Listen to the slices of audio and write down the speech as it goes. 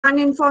one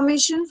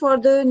information for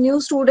the new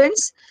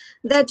students,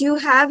 that you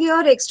have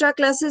your extra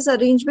classes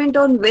arrangement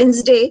on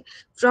Wednesday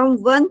from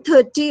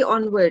 1:30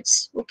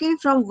 onwards. Okay,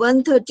 from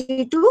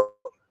 1:30 to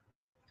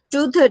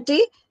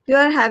 2:30 you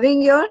are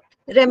having your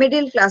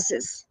remedial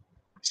classes.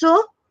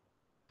 So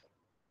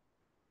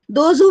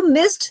those who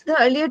missed the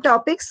earlier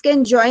topics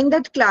can join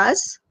that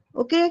class.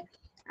 Okay,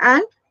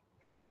 and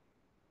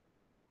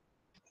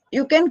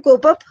you can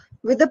cope up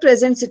with the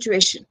present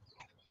situation.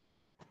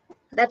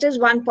 That is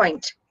one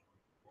point.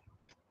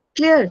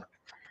 Clear?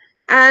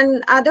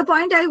 And other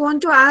point I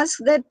want to ask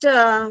that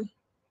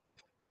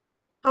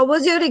how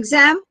was your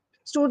exam,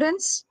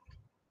 students?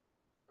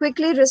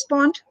 Quickly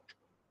respond,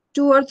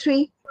 two or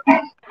three.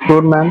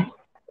 Good, ma'am.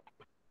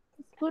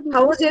 Good, How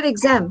ma'am. was your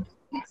exam?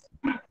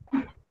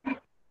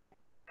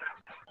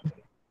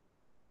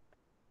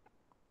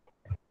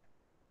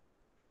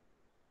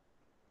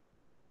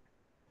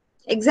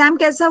 Exam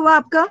कैसा हुआ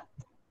आपका?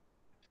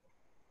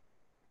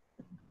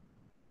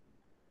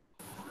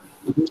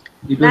 It was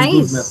good, ma'am.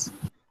 Nice.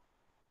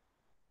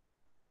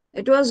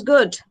 It was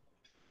good.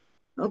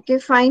 Okay,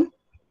 fine.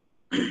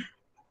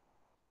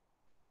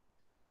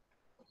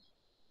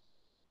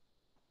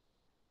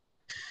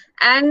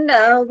 And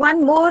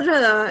one more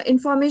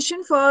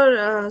information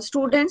for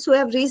students who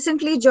have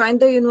recently joined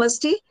the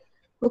university.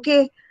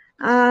 Okay,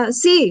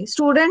 see,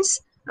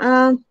 students,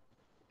 a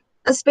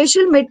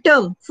special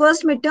midterm,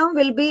 first midterm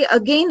will be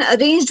again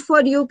arranged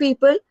for you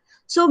people.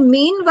 So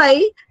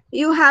meanwhile,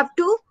 you have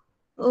to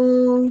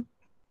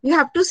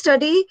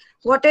study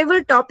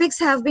whatever topics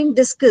have been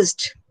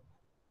discussed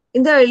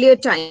in the earlier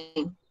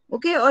time.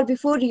 Okay, or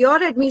before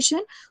your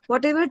admission,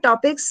 whatever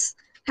topics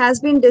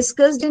has been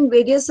discussed in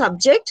various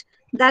subjects,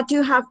 that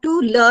you have to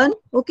learn,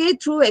 okay,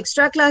 through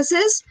extra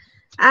classes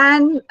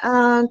and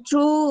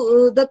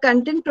through the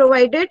content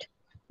provided,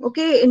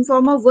 okay, in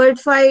form of word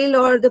file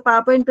or the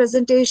PowerPoint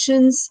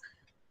presentations.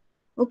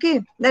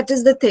 Okay, that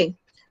is the thing.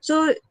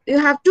 So you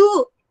have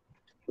to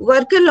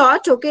work a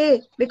lot,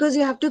 okay, because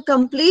you have to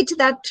complete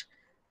that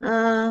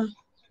uh,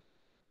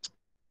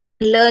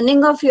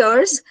 learning of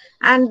yours,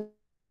 and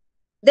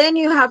then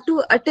you have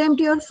to attempt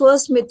your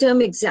first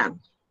midterm exam.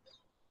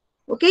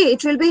 Okay,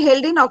 it will be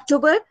held in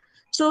October.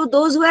 So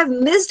those who have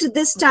missed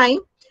this time,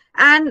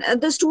 and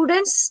the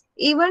students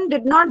even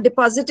did not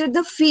deposited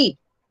the fee,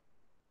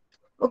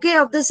 okay,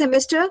 of the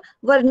semester,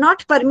 were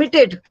not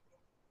permitted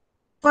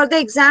for the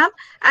exam.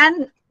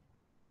 And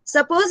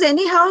suppose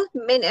anyhow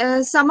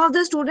some of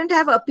the students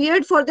have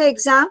appeared for the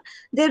exam,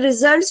 their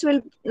results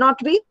will not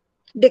be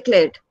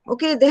declared.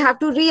 Okay, they have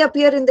to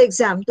reappear in the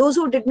exam, those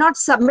who did not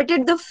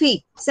submitted the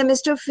fee,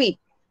 semester fee.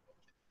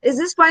 Is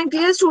this point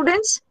clear,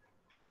 students?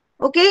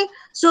 Okay,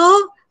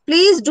 so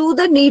please do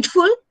the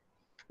needful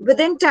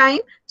within time,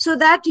 so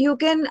that you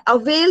can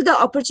avail the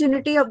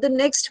opportunity of the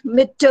next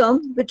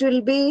midterm, which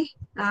will be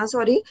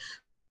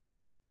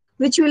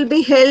which will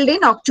be held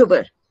in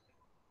October.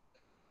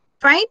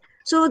 Fine.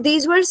 So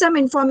these were some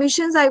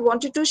informations I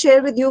wanted to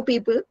share with you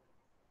people.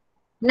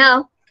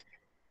 Now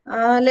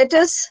let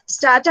us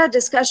start our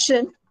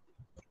discussion.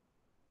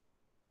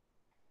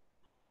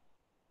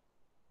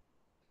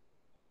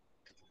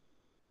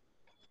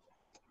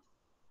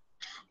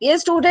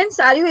 Yes, students,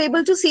 are you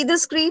able to see the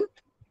screen?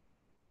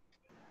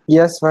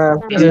 Yes, ma'am.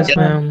 Yes,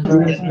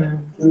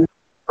 ma'am.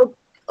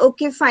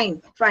 Okay,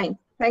 fine, fine.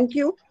 Thank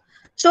you.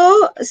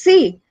 So,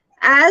 see,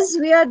 as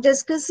we are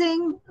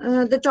discussing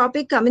the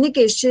topic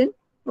communication,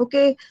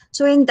 okay,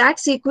 so in that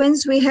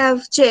sequence, we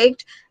have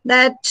checked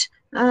that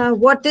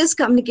what is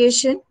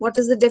communication, what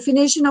is the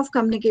definition of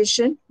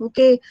communication,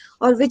 okay,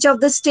 or which of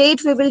the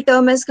state we will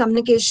term as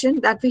communication,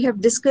 that we have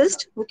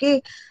discussed,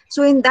 okay.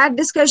 So, in that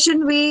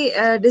discussion, we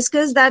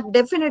discussed that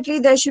definitely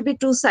there should be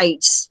two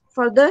sides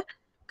for the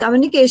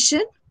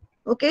communication.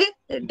 Okay,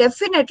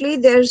 definitely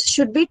there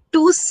should be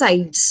two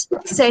sides,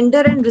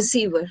 sender and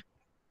receiver.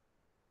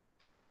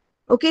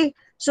 Okay,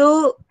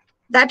 so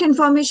that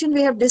information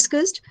we have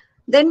discussed.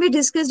 Then we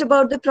discussed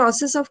about the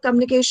process of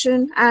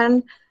communication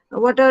and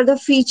what are the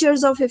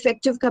features of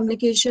effective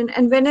communication.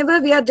 And whenever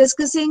we are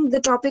discussing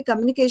the topic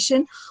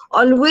communication,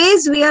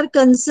 always we are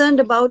concerned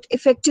about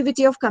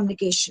effectivity of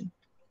communication.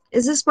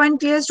 Is this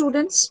point clear,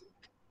 students?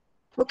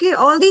 Okay,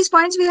 all these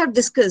points we have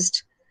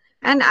discussed.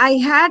 And I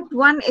had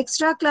one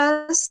extra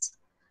class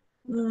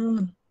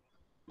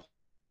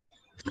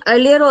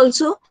earlier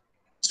also.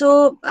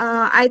 So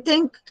I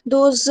think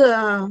those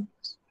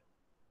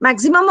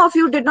maximum of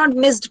you did not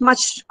missed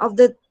much of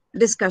the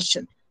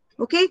discussion.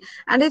 Okay,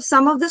 and if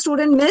some of the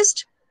student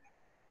missed,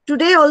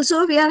 today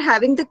also we are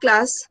having the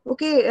class.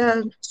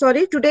 Okay,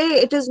 sorry, today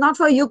it is not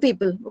for you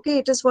people. Okay,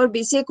 it is for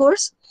BCA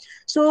course.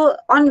 So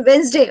on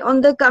Wednesday,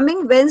 on the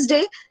coming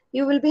Wednesday,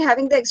 you will be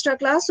having the extra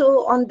class.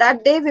 So on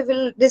that day, we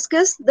will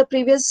discuss the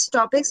previous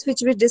topics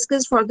which we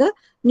discussed for the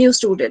new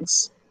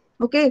students.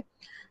 Okay,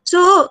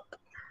 so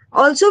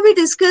also we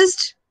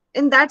discussed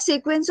in that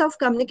sequence of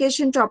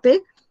communication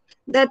topic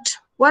that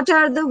what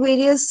are the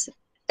various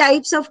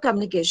types of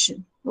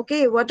communication.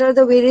 Okay, what are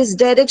the various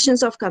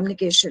directions of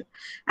communication,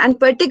 and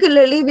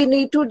particularly we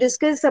need to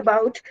discuss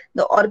about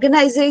the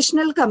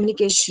organizational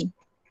communication.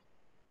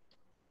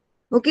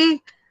 Okay,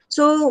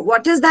 so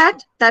what is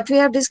that we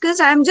have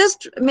discussed? I am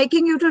just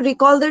making you to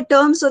recall the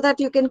terms so that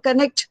you can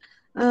connect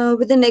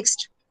with the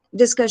next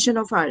discussion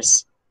of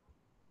ours.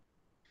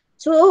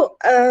 So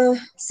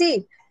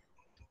see,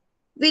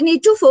 we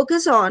need to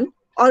focus on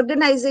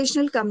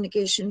organizational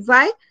communication.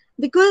 Why?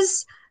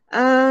 Because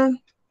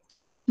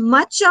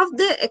much of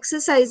the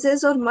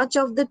exercises or much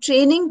of the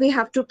training we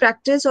have to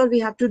practice or we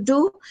have to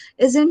do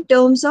is in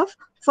terms of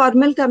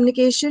formal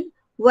communication,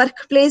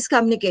 workplace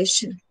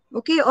communication,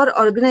 okay, or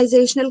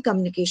organizational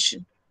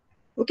communication.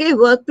 Okay,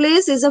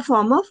 workplace is a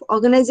form of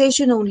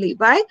organization only.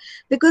 Why?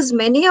 Because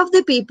many of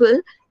the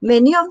people,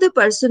 many of the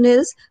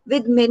personnel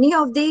with many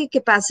of the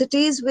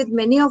capacities, with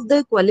many of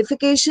the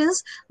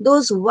qualifications,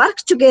 those work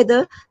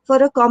together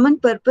for a common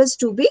purpose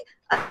to be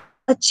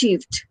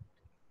achieved.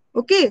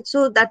 Okay,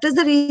 so that is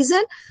the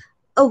reason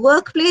a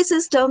workplace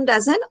is termed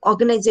as an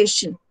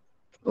organization.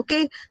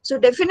 Okay, so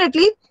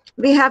definitely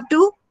we have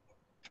to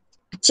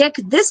check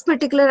this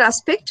particular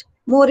aspect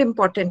more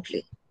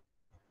importantly.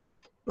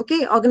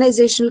 Okay,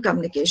 organizational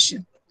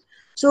communication.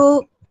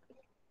 So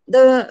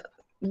the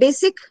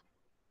basic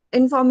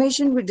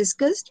information we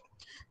discussed.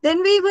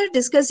 Then we were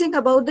discussing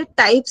about the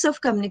types of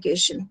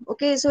communication.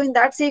 Okay, so in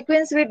that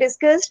sequence we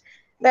discussed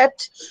that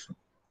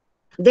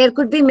there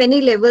could be many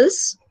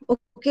levels,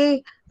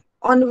 okay,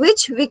 on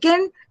which we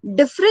can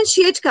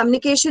differentiate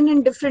communication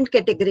in different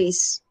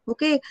categories.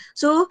 Okay,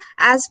 so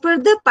as per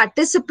the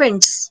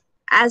participants,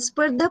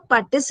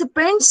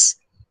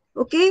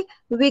 okay,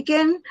 we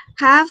can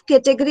have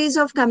categories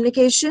of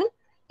communication: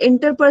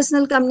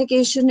 interpersonal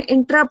communication,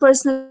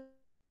 intrapersonal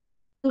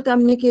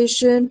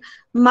communication,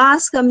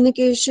 mass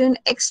communication,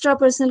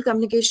 extrapersonal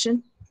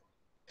communication.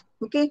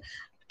 Okay,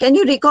 can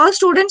you recall,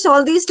 students,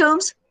 all these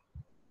terms?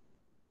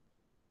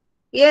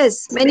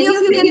 Yes, many of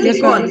you can Yes,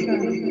 recall. ma'am.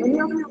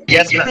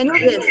 Many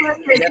of you are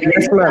present Yes, in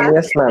the ma'am. class.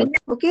 Yes, ma'am.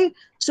 Okay,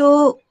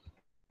 so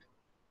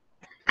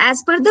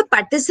as per the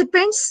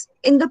participants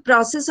in the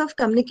process of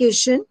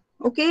communication,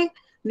 okay,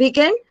 we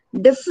can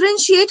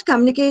differentiate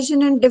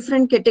communication in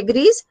different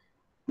categories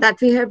that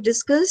we have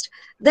discussed.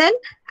 Then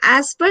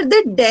as per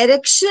the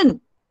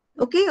direction,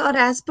 okay, or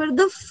as per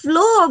the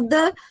flow of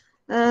the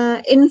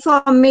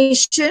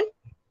information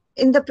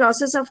in the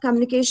process of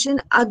communication,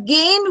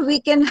 again we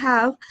can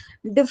have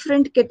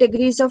different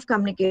categories of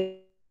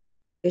communication.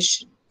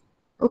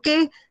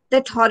 Okay,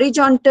 that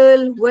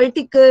horizontal,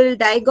 vertical,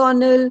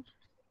 diagonal,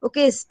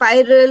 okay,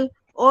 spiral,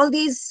 all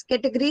these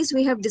categories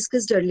we have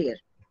discussed earlier.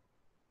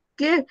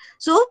 Clear?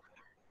 So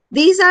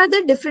these are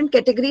the different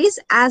categories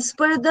as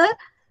per the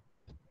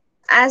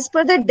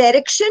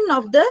direction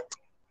of the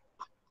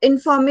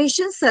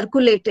information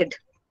circulated,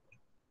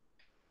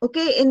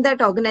 okay, in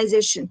that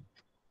organization.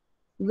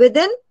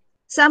 Within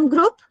some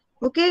group,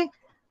 okay,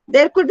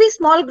 there could be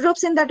small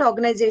groups in that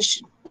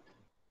organization.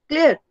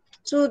 Clear?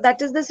 So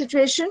that is the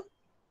situation.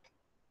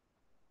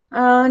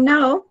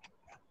 Now,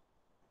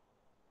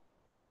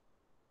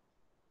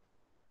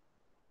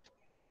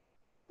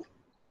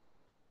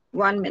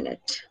 one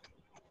minute.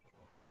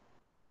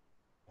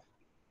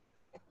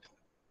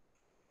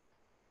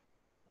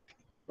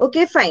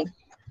 Okay, fine.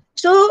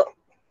 So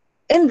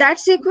in that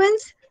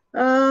sequence,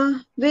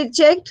 we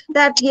checked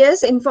that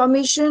yes,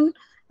 information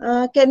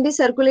can be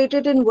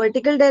circulated in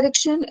vertical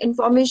direction.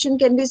 Information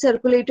can be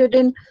circulated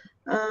in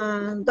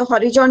the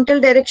horizontal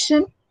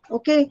direction.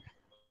 Okay,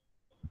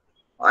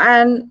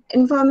 and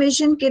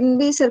information can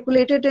be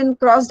circulated in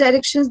cross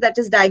directions, that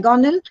is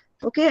diagonal.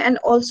 Okay, and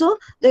also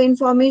the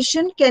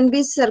information can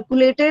be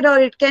circulated or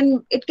it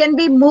can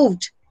be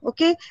moved,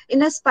 okay,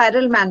 in a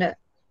spiral manner.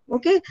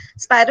 Okay,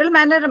 spiral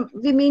manner,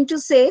 we mean to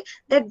say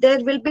that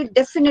there will be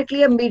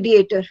definitely a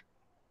mediator.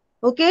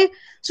 Okay,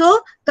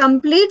 so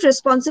complete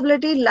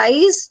responsibility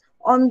lies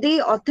on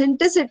the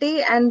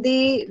authenticity and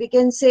the, we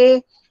can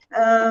say,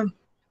 uh,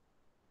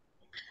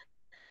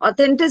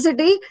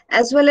 authenticity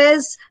as well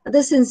as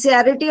the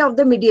sincerity of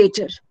the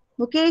mediator.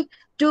 Okay,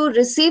 to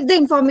receive the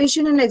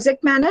information in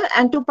exact manner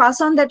and to pass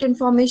on that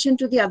information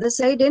to the other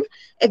side in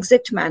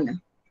exact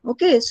manner.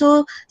 Okay,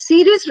 so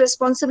serious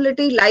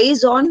responsibility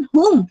lies on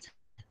whom?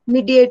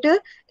 Mediator,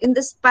 in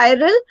the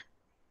spiral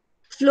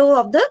flow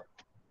of the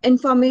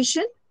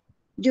information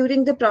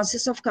during the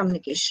process of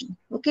communication.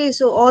 Okay,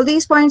 so all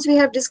these points we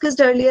have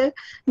discussed earlier.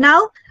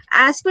 Now,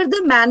 as per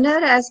the manner,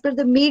 as per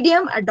the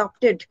medium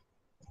adopted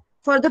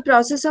for the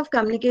process of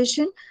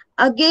communication,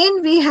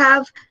 again we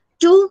have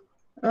two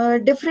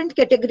different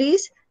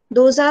categories.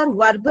 Those are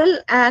verbal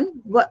and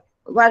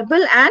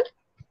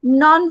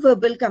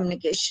non-verbal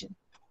communication.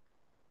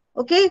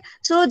 Okay,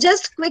 so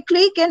just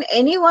quickly, can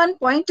anyone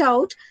point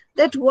out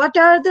that what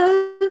are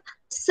the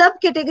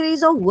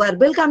subcategories of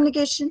verbal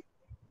communication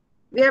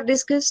we have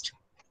discussed?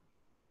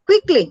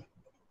 Quickly,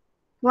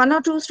 one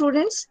or two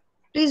students,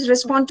 please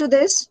respond to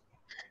this.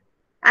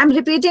 I'm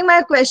repeating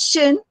my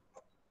question.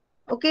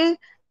 Okay,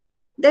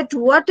 that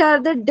what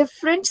are the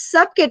different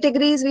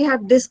subcategories we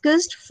have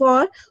discussed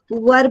for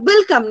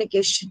verbal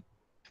communication?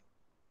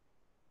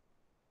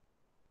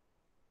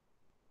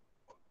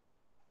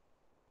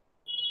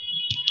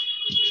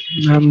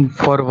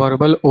 For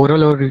verbal,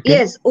 oral or written,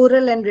 Yes,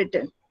 oral and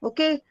written.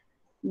 Okay,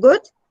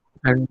 good.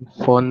 and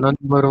for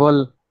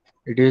non-verbal,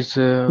 it is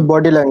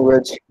Body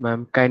language.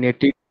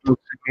 kinetic,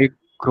 proxemic,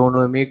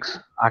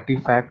 chronomics,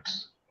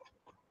 artifacts,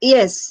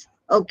 Yes,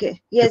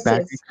 okay. Yes,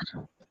 yes.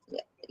 empathics.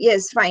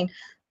 Yes, fine.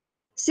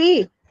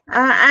 See,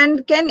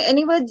 and can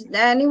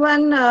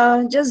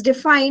anyone just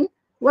define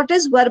what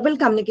is verbal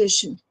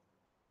communication?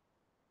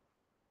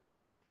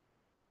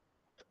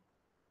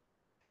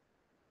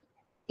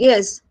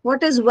 Yes,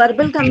 what is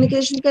verbal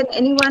communication? Can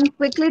anyone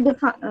quickly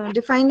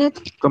define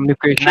it?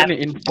 Communication Ma'am,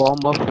 in form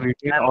of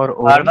written ma'am, or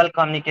oral. verbal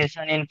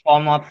communication in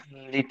form of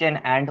written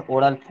and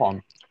oral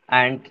form,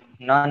 and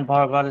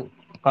non-verbal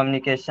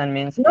communication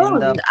means in No,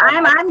 the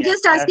form of I'm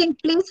just gesture, asking.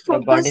 Please the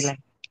body focus.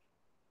 language.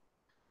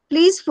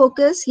 Please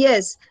focus.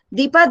 Yes,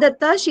 Deepa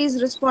Datta. She is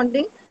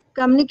responding.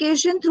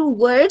 Communication through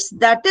words.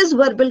 That is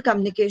verbal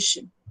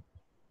communication.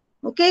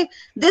 Okay,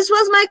 this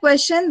was my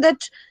question,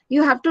 that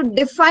you have to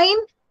define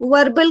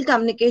verbal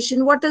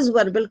communication. What is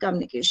verbal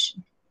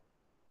communication?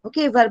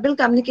 Okay, verbal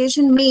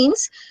communication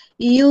means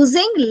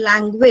using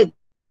language.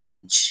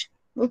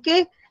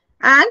 Okay,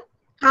 and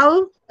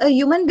how a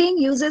human being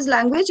uses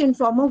language in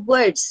form of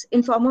words,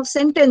 in form of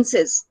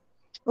sentences.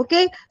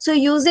 Okay, so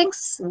using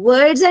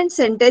words and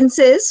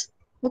sentences,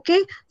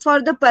 okay,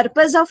 for the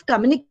purpose of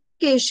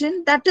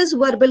communication, that is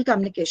verbal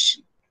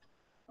communication.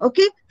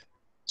 Okay,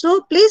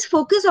 so please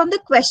focus on the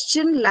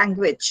question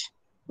language.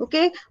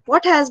 Okay,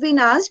 what has been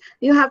asked,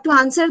 you have to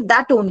answer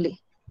that only.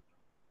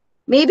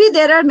 Maybe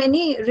there are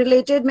many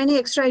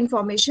extra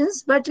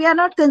informations, but we are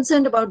not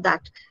concerned about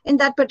that in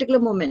that particular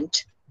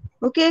moment.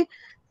 Okay,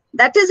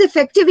 that is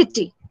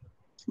effectivity.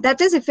 That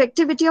is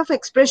effectivity of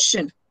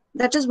expression.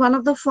 That is one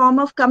of the form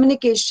of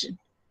communication.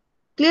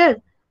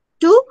 Clear?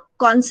 To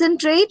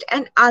concentrate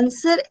and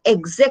answer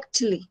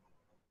exactly.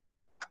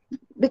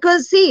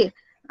 Because see,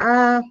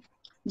 uh,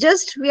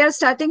 just we are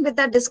starting with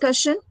that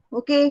discussion,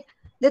 okay,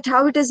 that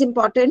how it is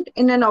important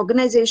in an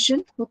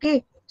organization.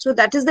 Okay, so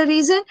that is the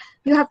reason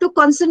you have to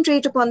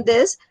concentrate upon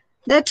this,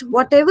 that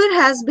whatever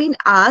has been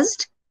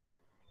asked,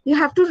 you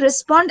have to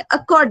respond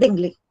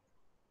accordingly.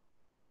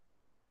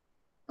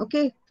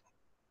 Okay,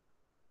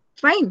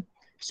 fine.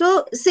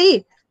 So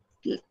see,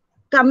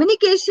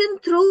 communication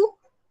through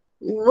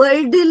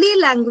worldly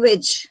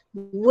language,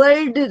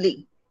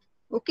 worldly.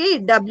 Okay,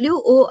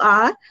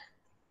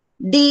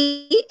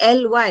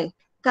 WORDLY,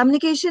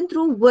 communication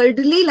through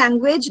worldly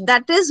language,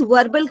 that is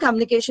verbal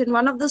communication.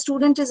 One of the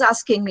student is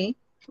asking me,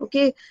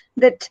 okay,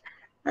 that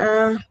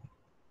uh,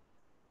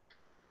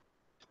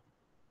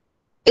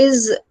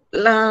 is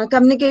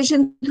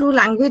communication through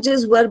language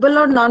is verbal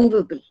or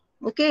non-verbal?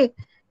 Okay,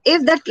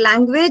 if that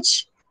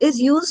language is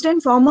used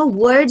in form of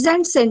words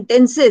and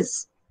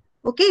sentences,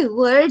 okay,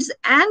 words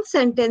and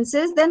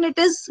sentences, then it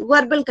is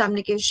verbal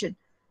communication.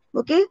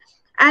 Okay,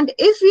 and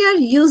if we are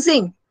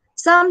using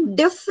some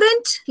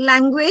different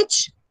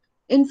language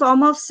in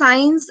form of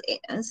signs,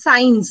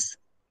 signs,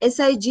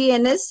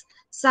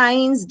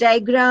 signs,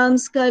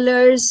 diagrams,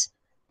 colors,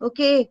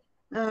 okay,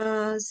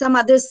 some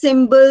other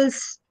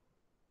symbols.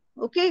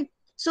 Okay,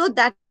 so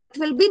that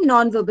will be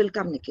non-verbal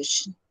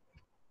communication.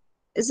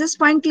 Is this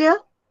point clear?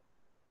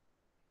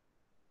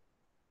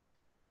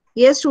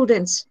 Yes,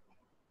 students.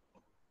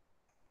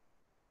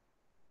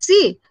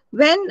 See,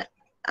 when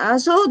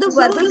so the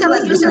verbal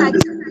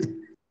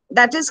communication,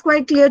 that is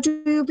quite clear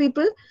to you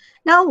people.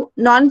 Now,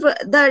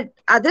 the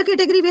other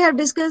category we have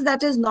discussed,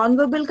 that is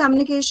non-verbal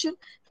communication.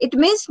 It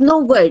means no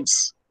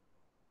words.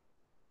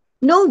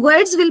 No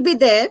words will be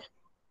there.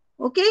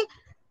 Okay,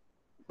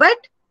 but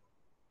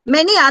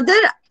many other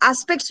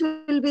aspects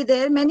will be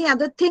there. Many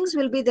other things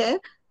will be there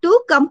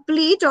to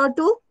complete or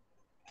to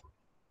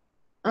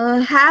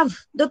have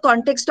the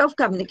context of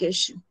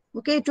communication.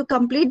 Okay, to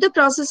complete the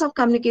process of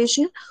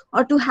communication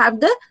or to have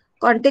the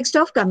context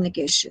of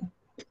communication.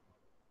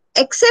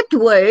 Except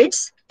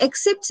words,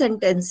 except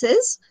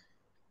sentences,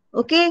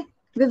 okay,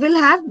 we will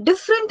have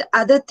different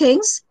other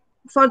things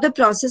for the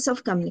process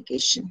of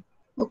communication.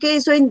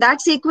 Okay, so in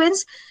that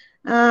sequence,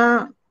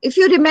 if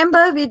you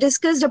remember, we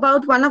discussed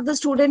about, one of the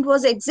student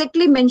was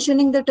exactly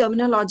mentioning the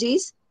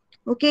terminologies.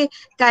 Okay,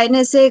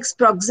 kinesics,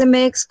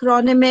 proxemics,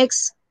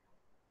 chronemics,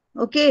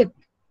 okay,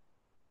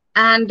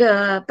 and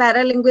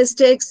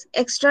paralinguistics,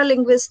 extra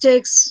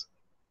linguistics,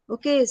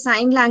 okay,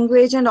 sign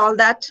language and all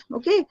that.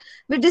 Okay,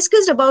 we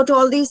discussed about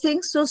all these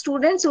things. So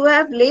students who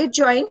have late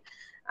joined,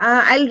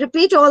 I'll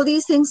repeat all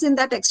these things in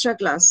that extra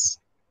class.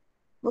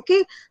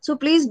 Okay, so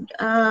please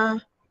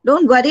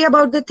don't worry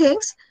about the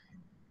things.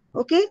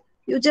 Okay,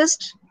 you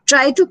just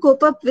try to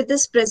cope up with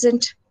this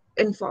present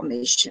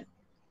information.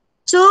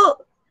 So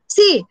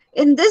see,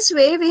 in this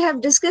way we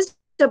have discussed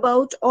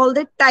about all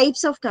the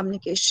types of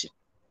communication.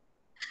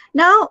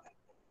 Now,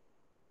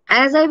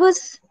 as I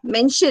was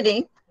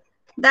mentioning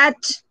that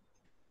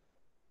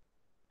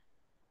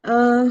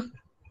uh,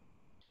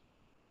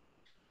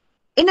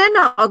 in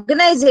an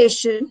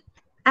organization,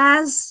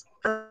 as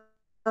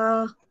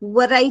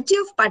variety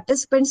of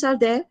participants are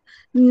there,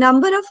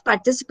 number of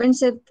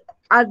participants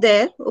are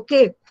there.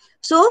 Okay,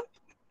 so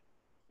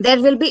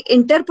There will be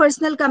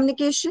interpersonal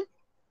communication.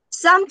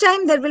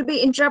 Sometime there will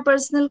be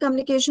intrapersonal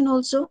communication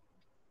also.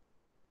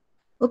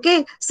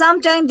 Okay,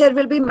 sometime there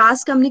will be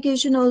mass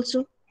communication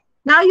also.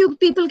 Now you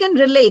people can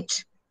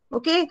relate,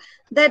 okay,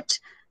 that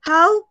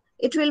how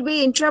it will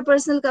be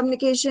intrapersonal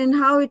communication,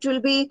 how it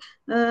will be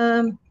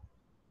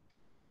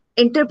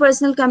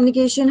interpersonal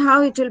communication,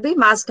 how it will be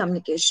mass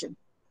communication.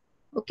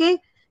 Okay,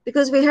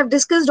 because we have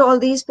discussed all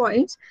these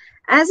points.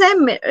 As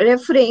I'm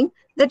referring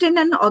that in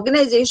an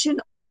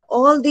organization,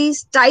 all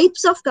these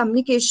types of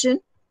communication,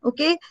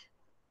 okay,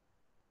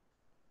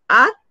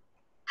 are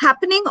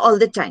happening all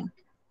the time.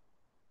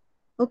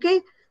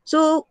 Okay,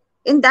 so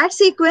in that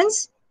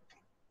sequence,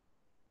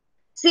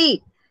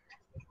 see,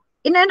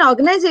 in an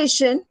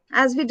organization,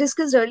 as we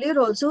discussed earlier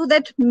also,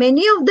 that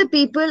many of the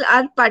people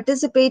are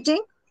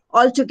participating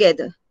all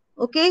together.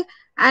 Okay,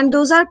 and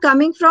those are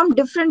coming from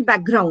different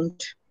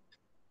background.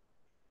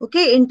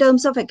 Okay, in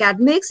terms of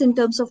academics, in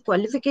terms of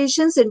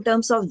qualifications, in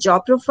terms of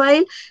job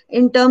profile,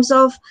 in terms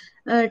of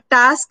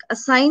task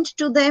assigned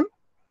to them.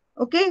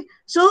 Okay,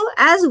 so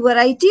as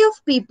variety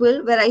of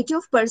people, variety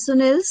of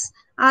personnels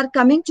are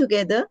coming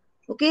together,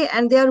 okay,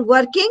 and they are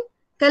working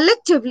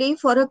collectively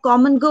for a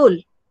common goal,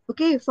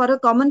 okay, for a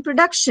common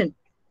production.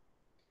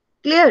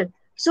 Clear?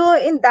 So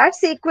in that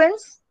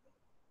sequence,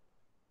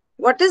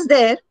 what is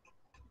there,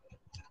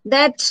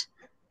 that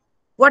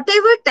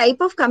whatever type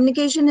of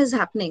communication is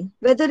happening,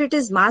 whether it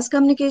is mass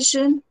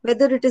communication,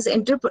 whether it is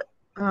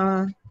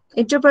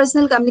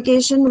interpersonal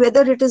communication,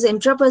 whether it is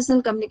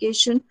intrapersonal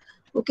communication,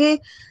 okay,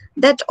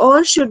 that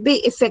all should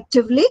be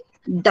effectively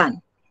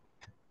done.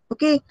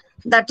 Okay,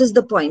 that is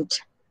the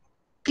point.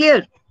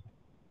 Clear?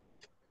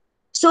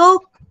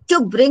 So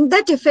to bring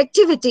that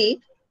effectivity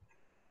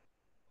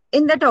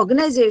in that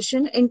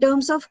organization in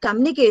terms of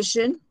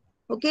communication,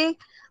 okay,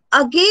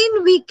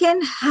 again we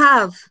can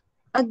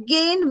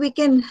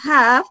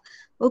have,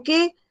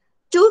 okay,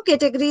 two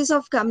categories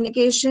of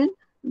communication.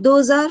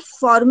 Those are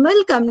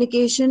formal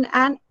communication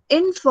and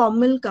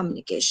informal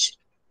communication.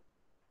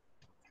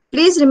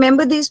 Please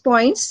remember these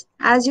points,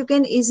 as you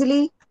can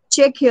easily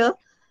check here.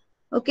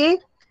 Okay,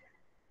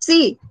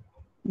 see,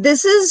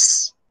 this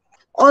is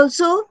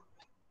also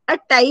a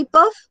type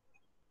of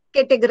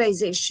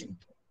categorization,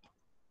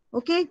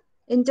 okay,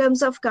 in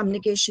terms of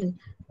communication,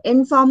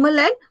 informal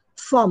and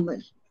formal.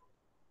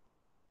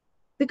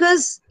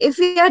 Because if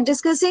we are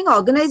discussing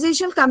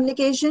organizational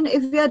communication,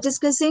 if we are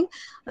discussing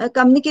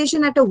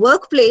communication at a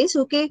workplace,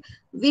 okay,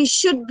 we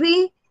should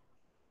be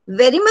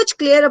very much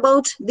clear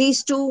about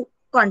these two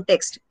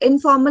contexts,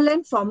 informal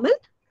and formal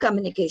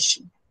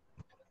communication.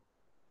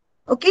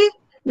 Okay,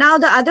 now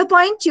the other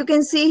point you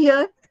can see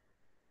here,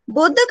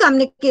 both the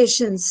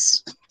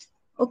communications,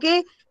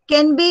 okay,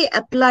 can be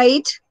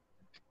applied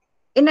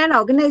in an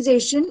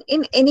organization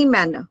in any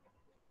manner.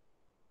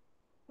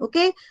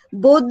 Okay,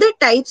 both the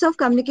types of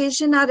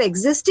communication are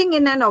existing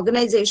in an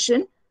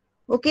organization,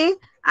 okay,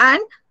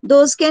 and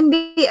those can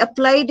be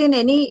applied in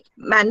any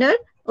manner,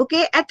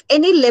 okay, at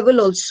any level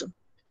also.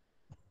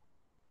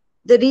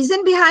 The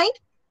reason behind,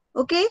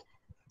 okay,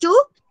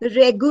 to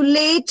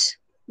regulate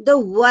the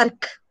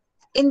work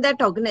in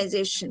that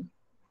organization,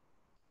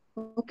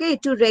 okay,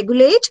 to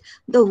regulate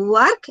the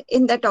work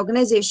in that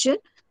organization,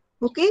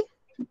 okay,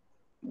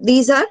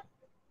 these are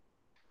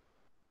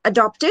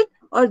adopted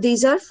or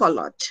these are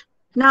followed.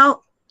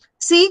 Now,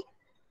 see,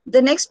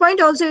 the next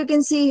point also you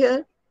can see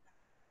here,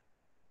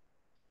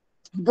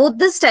 both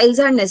the styles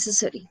are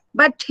necessary.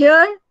 But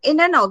here in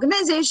an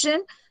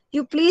organization,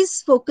 you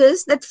please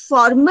focus that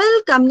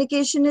formal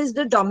communication is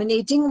the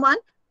dominating one.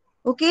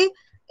 Okay,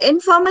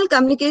 informal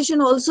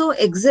communication also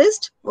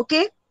exists.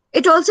 Okay,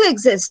 it also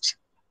exists.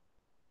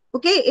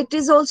 Okay, it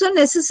is also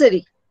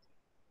necessary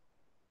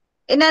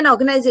in an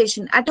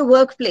organization, at a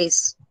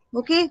workplace,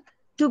 okay,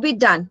 to be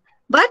done.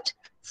 But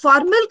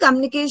formal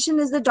communication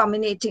is the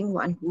dominating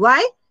one.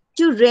 Why?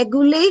 To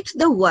regulate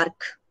the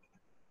work,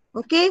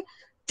 okay,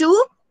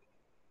 to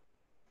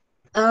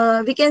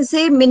we can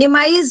say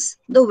minimize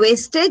the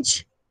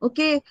wastage,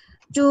 okay,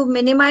 to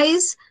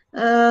minimize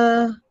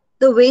the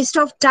waste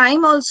of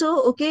time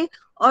also, okay,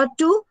 or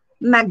to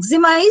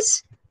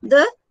maximize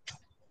the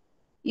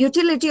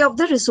utility of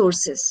the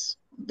resources,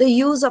 the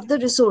use of the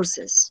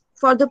resources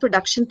for the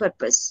production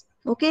purpose.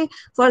 Okay,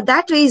 for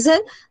that reason,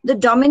 the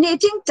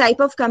dominating type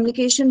of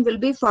communication will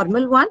be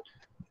formal one,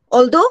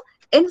 although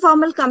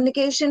informal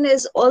communication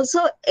is also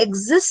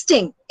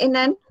existing in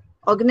an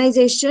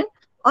organization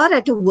or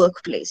at a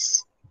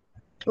workplace.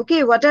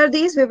 Okay, what are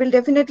these? We will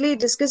definitely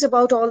discuss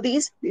about all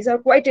these. These are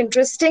quite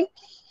interesting.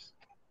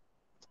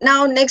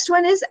 Now, next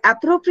one is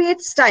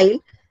appropriate style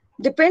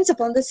depends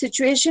upon the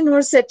situation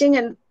or setting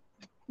and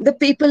the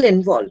people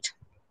involved.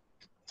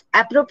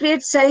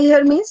 Appropriate style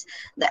here means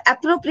the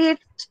appropriate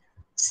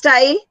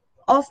style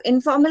of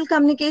informal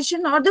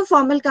communication or the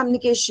formal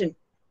communication.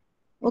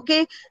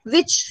 Okay,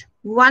 which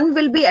one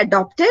will be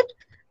adopted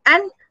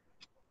and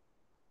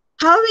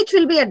how it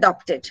will be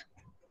adopted.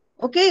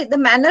 Okay, the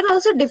manner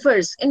also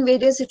differs in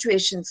various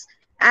situations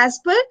as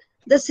per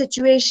the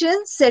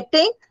situation,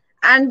 setting,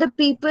 and the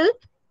people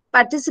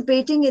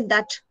participating in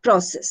that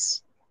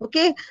process.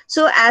 Okay,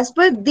 so as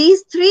per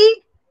these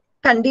three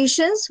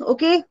conditions,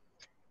 okay,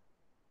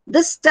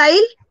 the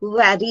style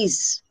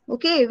varies.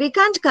 Okay, we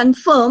can't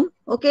confirm,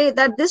 okay,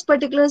 that this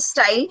particular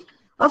style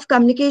of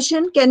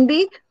communication can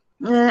be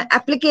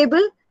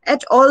applicable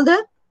at all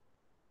the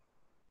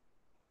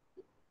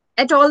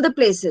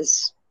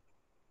places,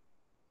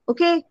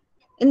 okay,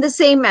 in the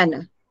same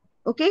manner.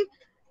 Okay,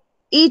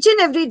 each and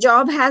every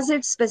job has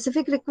its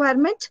specific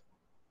requirement.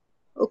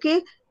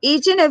 Okay,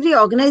 each and every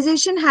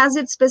organization has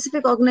its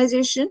specific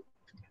organization,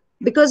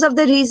 because of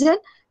the reason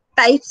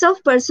types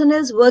of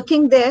personnel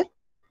working there.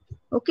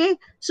 Okay,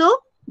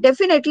 so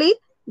definitely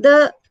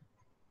the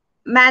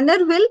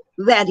manner will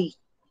vary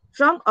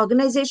from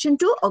organization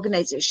to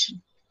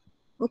organization.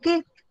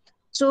 Okay,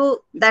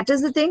 so that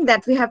is the thing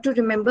that we have to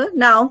remember.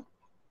 Now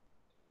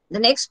the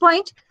next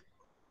point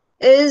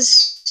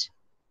is,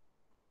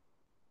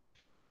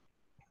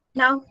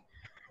 now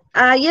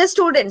yes,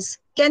 students,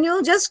 can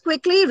you just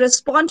quickly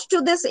respond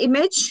to this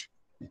image?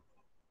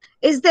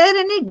 Is there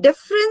any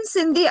difference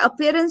in the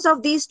appearance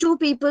of these two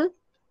people?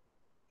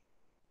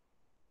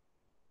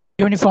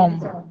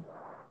 Uniform.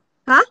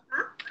 Huh?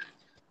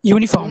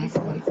 Uniform.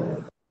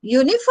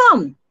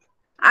 Uniform.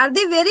 Are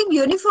they wearing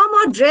uniform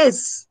or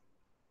dress?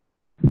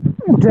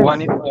 Dress.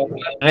 One is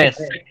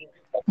dress,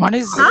 One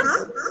is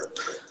Huh?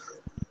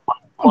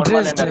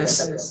 formal dress, and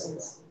dress.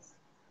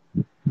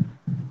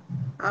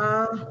 other.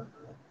 Uh,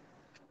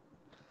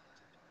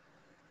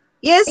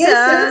 yes,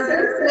 just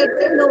let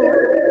me know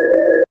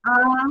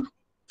uh,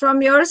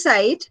 from your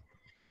side.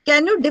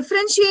 Can you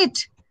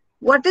differentiate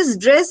what is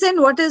dress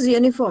and what is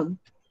uniform?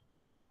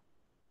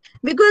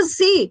 Because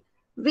see,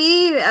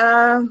 we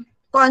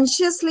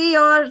consciously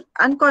or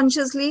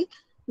unconsciously,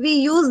 we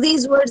use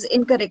these words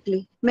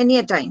incorrectly many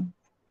a time.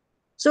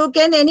 So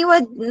can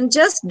anyone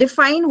just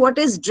define what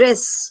is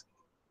dress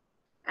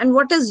and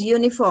what is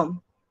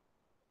uniform?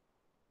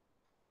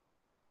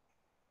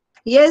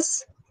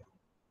 Yes,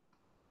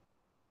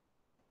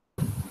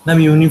 Ma'am,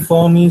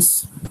 uniform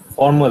is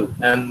formal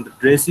and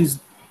dress is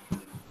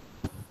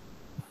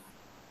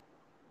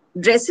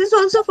dress is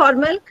also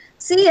formal.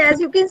 See, as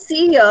you can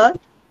see here,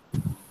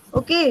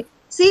 okay,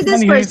 see Ma'am,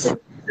 this person.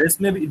 dress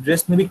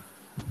may be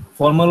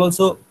formal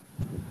also,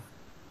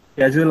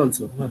 casual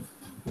also. Ma'am.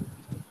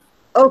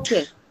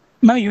 Okay,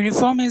 Ma'am,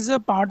 uniform is a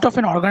part of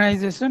an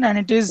organization and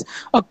it is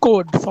a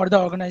code for the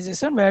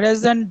organization.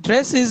 Whereas then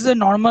dress is a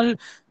normal,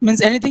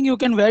 means anything you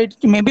can wear.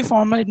 It may be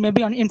formal, it may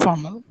be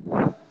informal.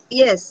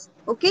 yes,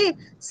 okay.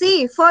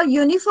 See, for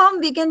uniform,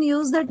 we can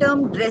use the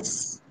term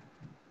dress.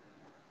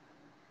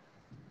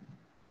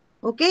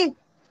 Okay,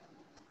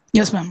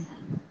 Yes, ma'am.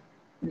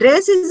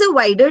 dress is a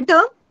wider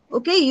term.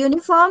 Okay,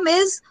 uniform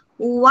is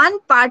one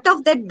part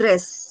of that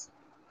dress.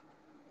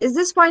 Is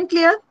this point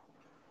clear?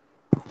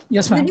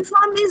 Yes, ma'am.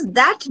 Uniform is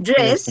that Yes,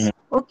 dress,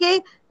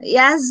 okay,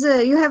 as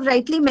you have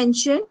rightly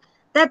mentioned,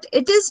 that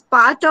it is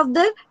part of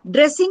the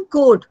dressing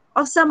code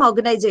of some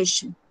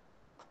organization.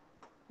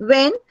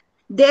 When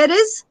there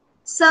is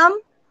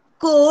some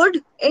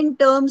code in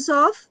terms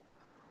of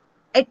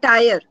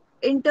attire,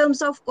 in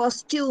terms of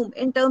costume,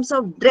 in terms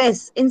of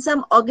dress in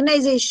some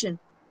organization.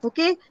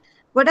 Okay,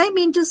 what I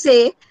mean to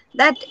say,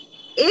 that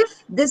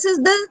if this is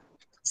the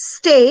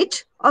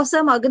state of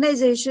some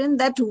organization,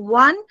 that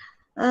one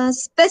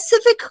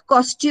specific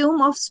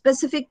costume of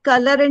specific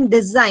color and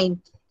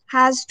design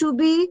has to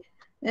be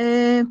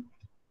uh,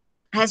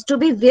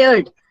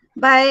 weared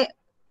by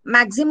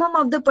maximum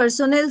of the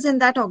personnel in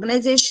that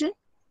organization.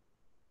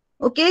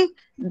 Okay,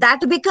 that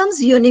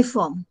becomes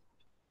uniform.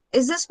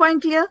 Is this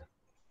point clear?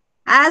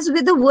 As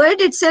with the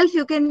word itself,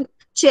 you can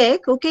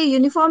check. Okay,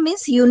 uniform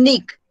means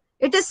unique.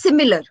 It is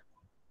similar.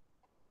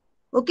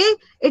 Okay,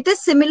 it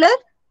is similar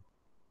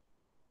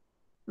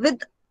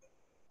with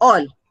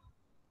all.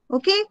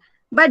 Okay,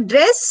 but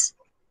dress,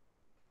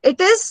 it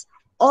is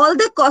all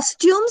the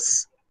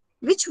costumes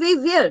which we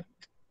wear.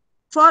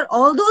 For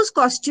all those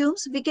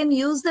costumes, we can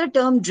use the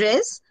term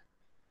dress.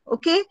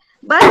 Okay,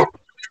 but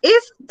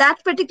if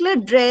that particular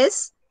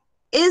dress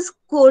is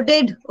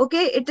coded,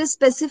 okay, it is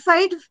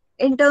specified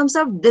in terms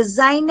of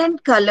design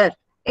and color,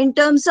 in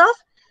terms of,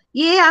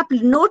 ये आप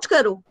note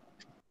करो,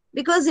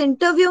 because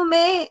interview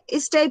में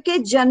इस type के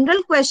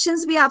general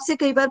questions भी आपसे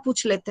कई बार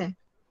पूछ लेते हैं.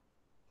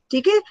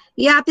 ठीक है,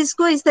 ये आप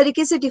इसको इस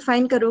तरीके से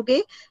डिफाइन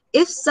करोगे.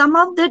 If some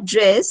of the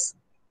dress,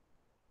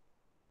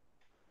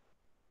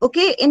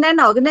 okay, in an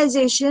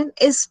organization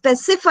is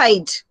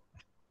specified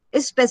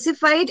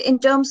in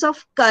terms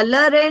of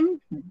color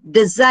and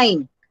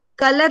design,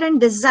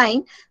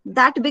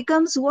 that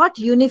becomes what?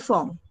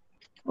 Uniform.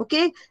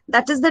 Okay,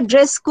 that is the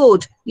dress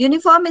code.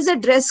 Uniform is a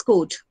dress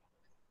code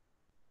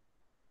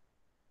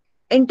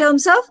in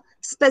terms of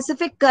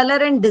specific color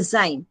and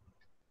design.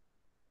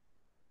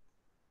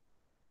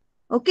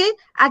 Okay,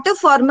 at a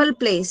formal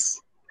place.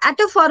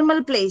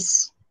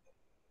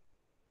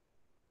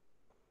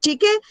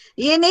 ठीक है,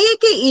 ये नहीं है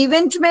कि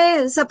event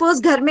में, suppose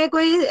घर में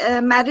कोई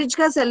मैरिज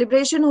का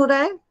सेलिब्रेशन हो रहा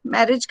है,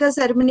 मैरिज का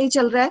सेरेमनी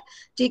चल रहा है,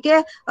 ठीक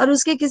है, और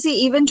उसके किसी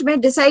इवेंट में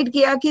डिसाइड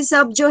किया कि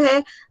सब जो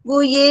है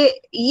वो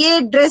ये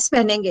ड्रेस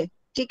पहनेंगे,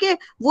 ठीक है,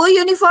 वो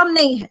यूनिफॉर्म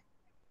नहीं है.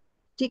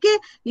 ठीक है,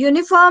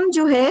 यूनिफॉर्म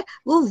जो है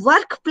वो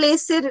वर्क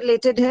प्लेस से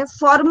रिलेटेड है,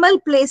 फॉर्मल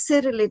प्लेस से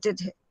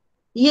रिलेटेड है,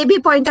 ये भी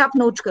पॉइंट आप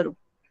नोट करो.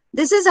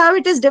 This is how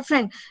it is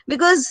different,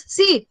 because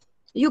see,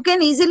 you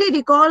can easily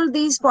recall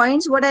these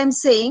points what I am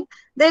saying,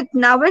 that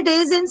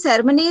nowadays in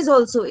ceremonies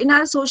also, in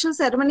our social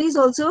ceremonies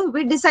also,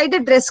 we decide a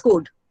dress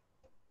code.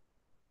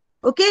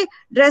 Okay,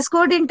 dress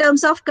code in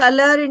terms of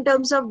color, in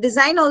terms of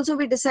design also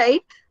we decide.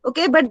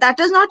 Okay, but that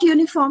is not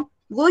uniform.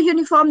 वो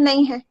uniform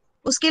नहीं है,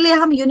 उसके लिए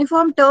हम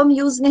uniform term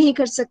use नहीं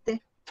कर सकते.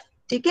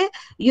 ठीक है,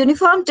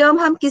 यूनिफॉर्म टर्म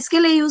हम किसके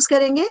लिए यूज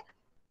करेंगे?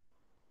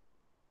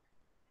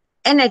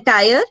 an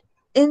attire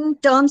in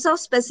terms of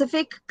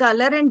specific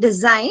color and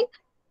design,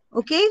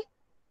 okay,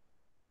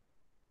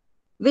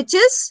 which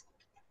is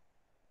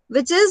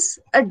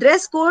a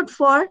dress code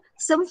for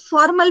some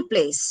formal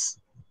place.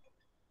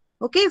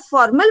 Okay,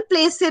 formal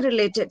place से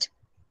related.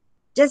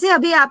 जैसे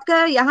अभी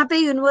आपका यहाँ पे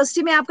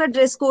यूनिवर्सिटी में आपका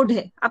ड्रेस कोड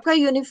है, आपका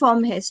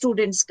यूनिफॉर्म है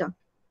स्टूडेंट्स का.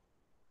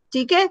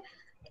 ठीक है,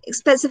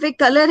 स्पेसिफिक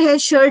कलर है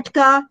शर्ट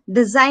का,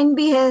 डिजाइन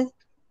भी है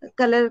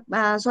कलर,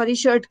 सॉरी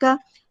शर्ट का,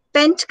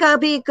 पेंट का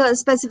भी एक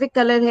स्पेसिफिक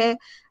कलर है,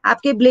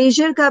 आपके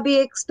ब्लेजर का भी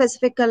एक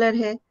स्पेसिफिक कलर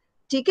है.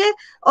 ठीक है,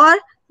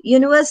 और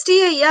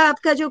यूनिवर्सिटी या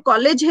आपका जो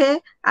कॉलेज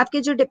है,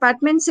 आपके जो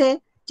डिपार्टमेंट्स है,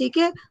 ठीक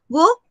है,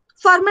 वो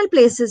फॉर्मल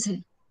प्लेसेस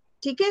है.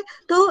 ठीक है,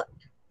 तो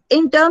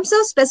in terms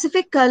of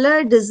specific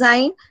color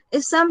design,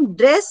 if some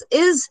dress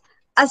is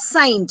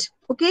assigned,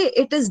 okay,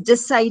 it is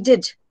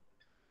decided,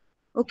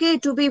 okay,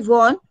 to be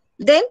worn,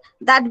 then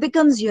that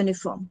becomes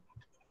uniform.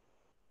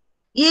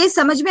 ये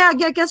समझ में आ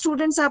गया क्या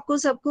स्टूडेंट्स आपको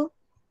सबको?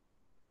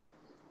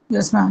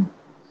 Yes, ma'am.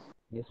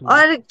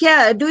 और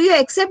क्या do you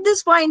accept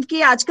this point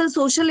कि आजकल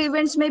सोशल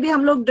इवेंट्स में भी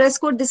हम लोग ड्रेस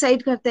कोड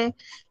डिसाइड करते हैं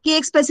कि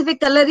एक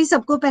स्पेसिफिक कलर ही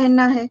सबको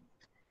पहनना है,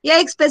 या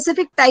एक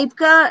स्पेसिफिक टाइप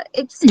का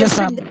एक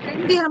स्पेसिफिक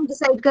डिजाइन भी हम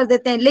डिसाइड कर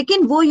देते हैं,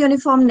 लेकिन वो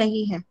यूनिफॉर्म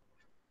नहीं है.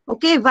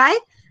 Okay, why?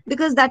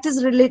 Because that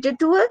is related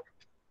to a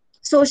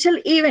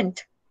social event.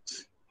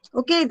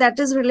 Okay, that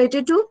is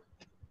related to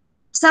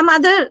some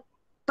other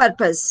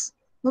purpose.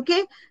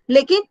 Okay,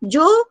 लेकिन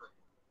जो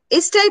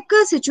इस टाइप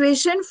का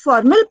सिचुएशन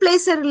फॉर्मल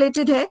प्लेस से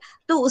रिलेटेड है,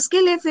 तो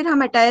उसके लिए फिर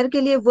हम अटायर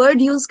के लिए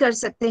वर्ड यूज कर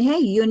सकते हैं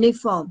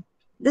uniform.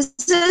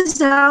 This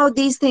is how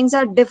these things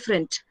are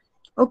different.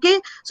 Okay,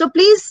 so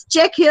please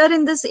check here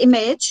in this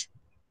image.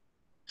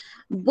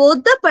 Both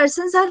the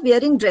persons are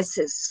wearing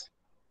dresses.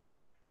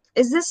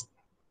 Is this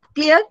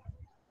clear?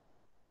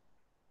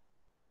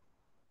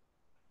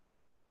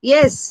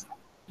 Yes.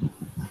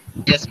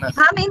 Yes, ma'am.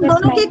 हम इन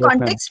दोनों के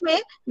context में,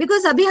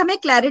 because अभी हमें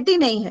clarity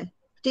नहीं है,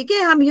 ठीक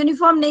है, हम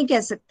यूनिफॉर्म नहीं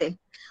कह सकते.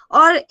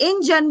 और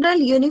इन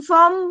जनरल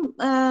यूनिफॉर्म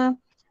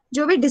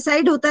जो भी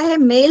डिसाइड होता है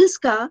मेल्स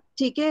का,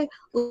 ठीक है,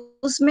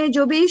 उसमें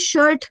जो भी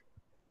शर्ट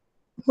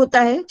होता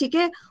है, ठीक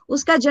है,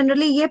 उसका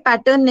जनरली ये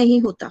पैटर्न नहीं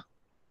होता.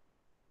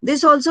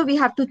 This also we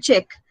have to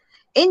check.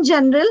 In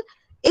general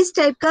इस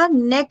टाइप का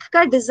नेक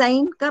का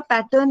डिजाइन का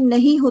पैटर्न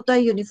नहीं होता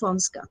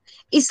यूनिफॉर्म्स का,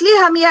 इसलिए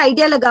हम ये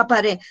आइडिया लगा पा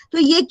रहे हैं. तो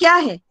ये क्या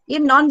है? ये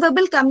नॉन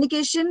वर्बल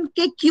कम्युनिकेशन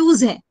के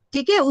क्यूज हैं.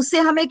 ठीक है, उससे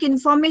हम एक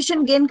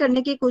इंफॉर्मेशन गेन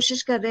करने की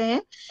कोशिश कर रहे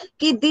हैं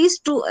कि these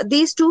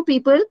two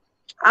people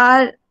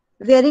are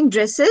wearing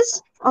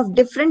dresses of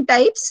different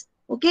types.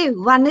 Okay,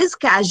 one is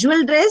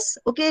casual dress.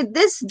 Okay,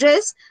 this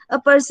dress a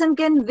person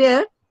can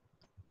wear,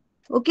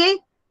 okay,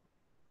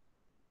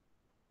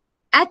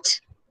 at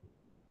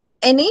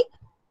any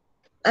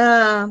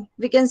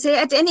we can say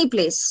at any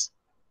place.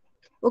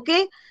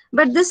 Okay,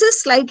 but this is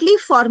slightly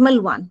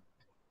formal one.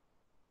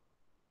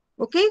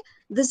 Okay,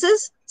 this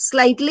is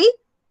slightly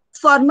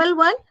formal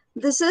one,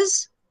 this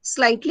is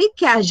slightly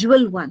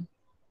casual one.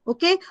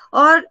 Okay,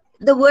 or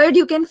the word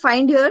you can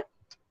find here,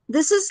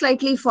 this is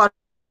slightly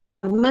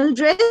formal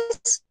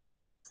dress,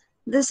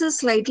 this is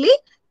slightly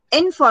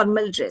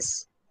informal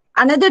dress.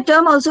 Another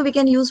term also we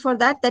can use for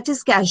that, that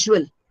is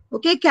casual.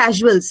 Okay,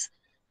 casuals.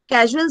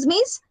 Casuals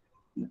means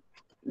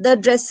the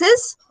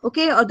dresses,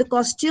 okay, or the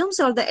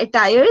costumes or the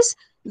attires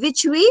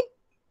which we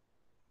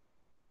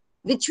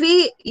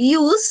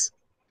use,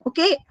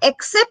 okay,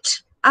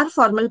 except our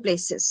formal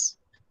places.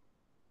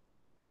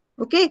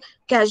 Okay,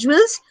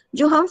 casuals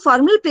जो हम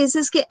formal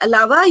places के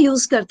अलावा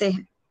use करते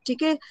हैं.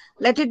 ठीक है,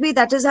 let it be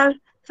that is our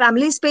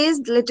family space,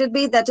 let it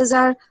be that is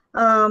our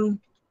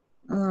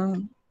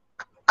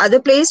other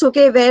place,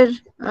 okay, where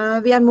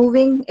we are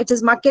moving, it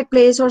is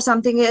marketplace or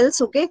something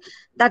else. Okay,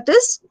 that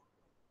is,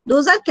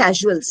 those are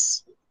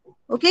casuals.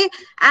 Okay,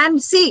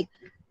 and see,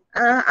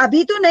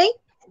 abhi to nahi,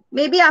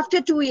 maybe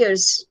after 2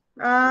 years,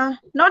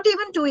 not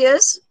even 2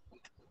 years.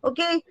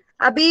 Okay,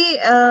 abhi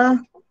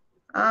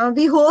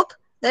we hope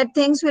that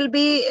things will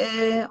be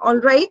all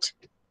right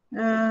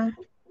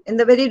in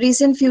the very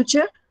recent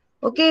future.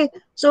 Okay,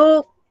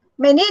 so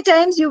many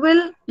times you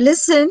will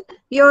listen,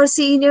 your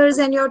seniors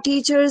and your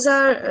teachers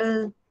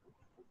are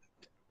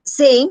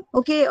saying,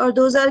 okay, or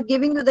those are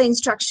giving you the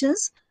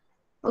instructions,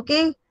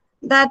 okay,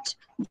 that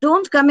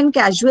don't come in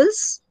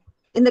casuals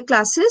in the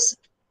classes.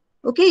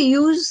 Okay,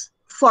 use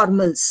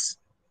formals.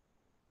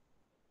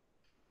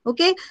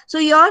 Okay, so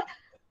your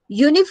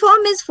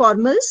uniform is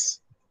formals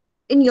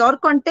in your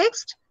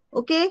context.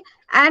 Okay,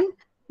 and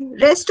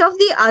rest of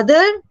the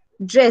other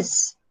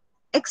dress,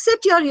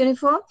 except your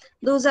uniform,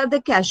 those are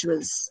the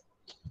casuals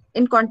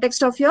in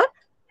context of your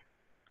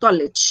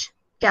college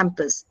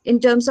campus, in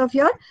terms of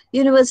your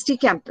university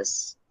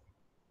campus.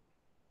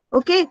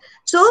 Okay,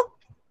 so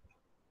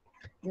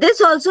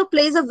this also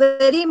plays a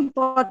very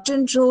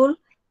important role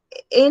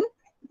in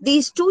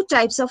these two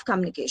types of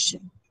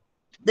communication,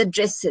 the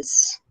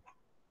dresses.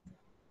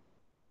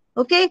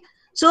 Okay,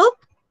 so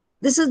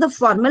this is the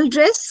formal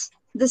dress,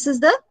 this is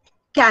the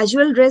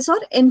casual dress or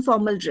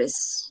informal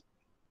dress.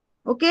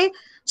 Okay,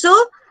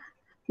 so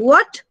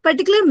what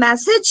particular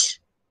message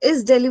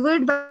is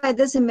delivered by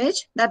this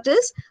image? That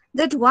is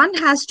that one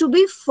has to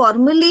be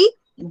formally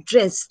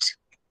dressed,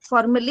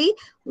 formally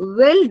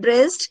well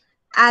dressed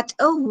at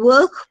a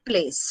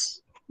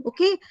workplace.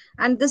 Okay,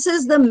 and this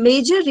is the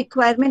major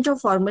requirement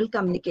of formal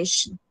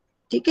communication.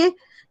 ठीक है,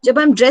 जब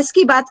हम dress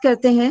की बात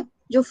करते हैं,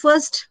 जो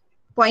first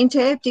point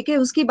है, ठीक है,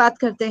 उसकी बात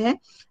करते हैं,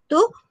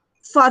 तो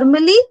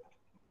फॉर्मली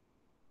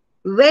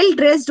वेल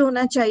ड्रेस्ड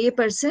होना चाहिए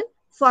पर्सन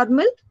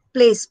फॉर्मल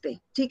प्लेस पे.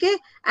 ठीक है,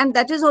 and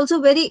that is also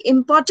very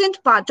important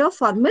part of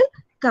formal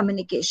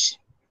communication.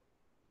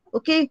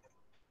 Okay,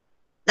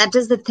 that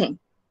is the thing.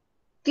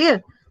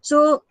 Clear?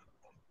 So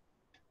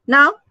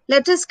now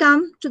let us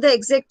come to the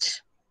exact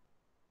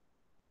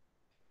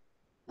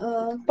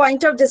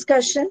point of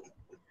discussion.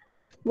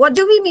 What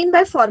do we mean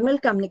by formal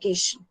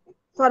communication?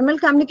 Formal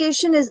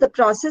communication is the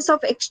process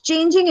of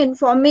exchanging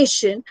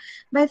information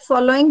by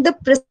following the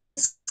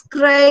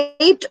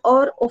prescribed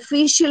or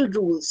official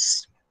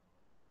rules.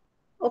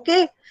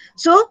 Okay,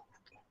 so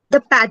the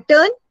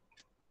pattern,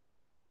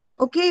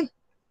 okay,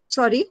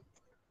 sorry,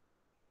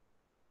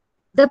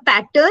 the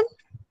pattern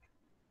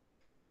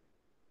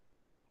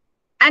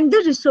and the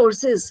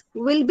resources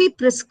will be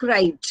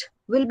prescribed,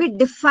 will be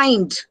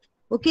defined.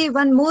 Okay,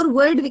 one more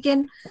word we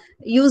can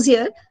use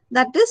here,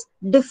 that is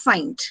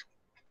defined.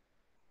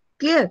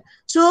 Clear?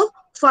 So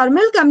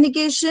formal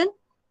communication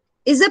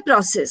is a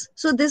process.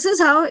 So this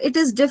is how it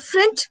is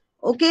different,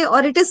 okay,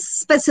 or it is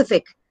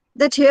specific.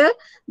 That here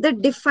the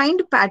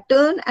defined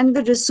pattern and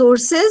the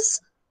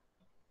resources,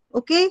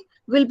 okay,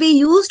 will be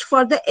used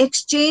for the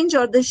exchange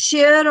or the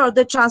share or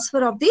the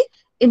transfer of the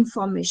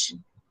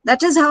information.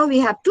 That is how we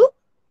have to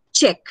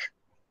check.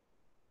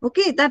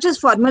 Okay, that is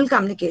formal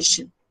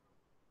communication.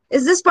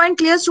 Is this point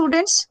clear,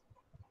 students?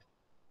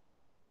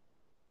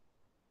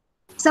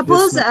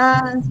 Suppose,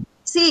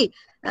 see,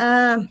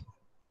 as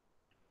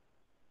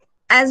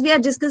we are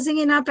discussing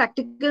in our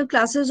practical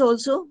classes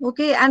also,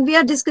 okay, and we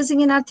are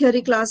discussing in our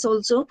theory class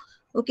also,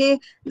 okay,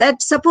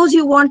 that suppose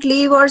you want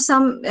leave or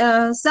some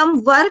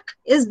work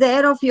is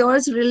there of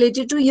yours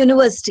related to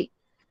university.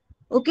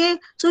 Okay,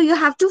 so you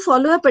have to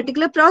follow a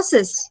particular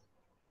process.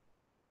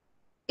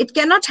 It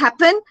cannot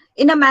happen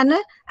in a manner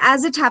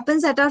as it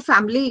happens at our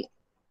family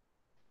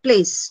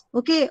place,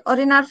 okay, or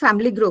in our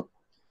family group.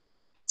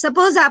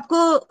 Suppose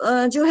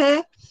आपको जो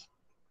है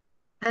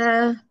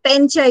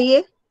pen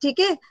चाहिए, ठीक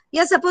है,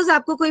 या suppose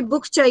आपको कोई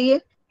book चाहिए,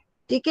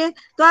 ठीक है,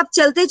 तो आप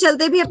चलते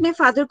चलते भी अपने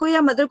फादर को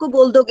या मदर को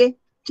बोल दोगे,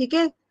 ठीक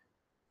है,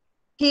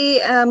 कि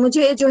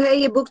मुझे जो है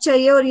ये बुक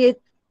चाहिए और ये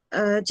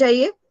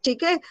चाहिए,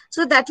 ठीक है.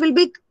 So that will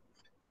be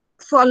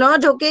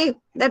followed, okay,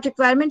 that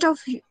requirement of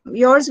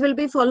yours will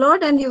be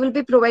followed and you will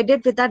be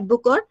provided with that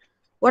book or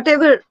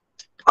whatever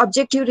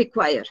object you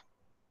require.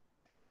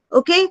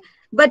 Okay,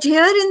 but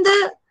here in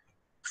the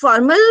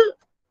formal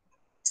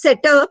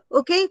setup,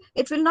 okay,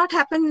 it will not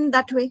happen in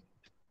that way.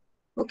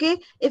 Okay,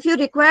 if you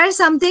require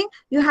something,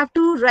 you have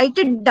to write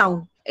it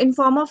down in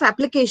form of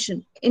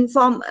application, in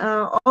form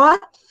or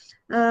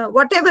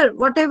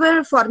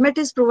whatever format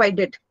is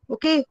provided,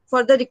 okay,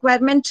 for the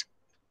requirement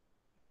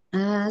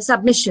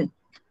submission.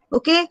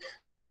 Okay,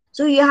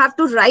 so you have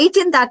to write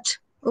in that,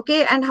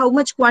 okay, and how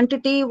much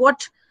quantity,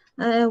 what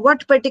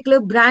particular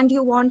brand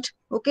you want,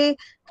 okay,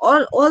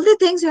 all the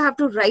things you have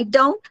to write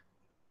down.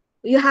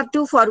 You have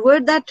to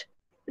forward that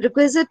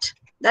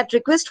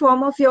request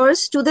form of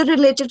yours to the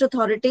related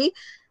authority.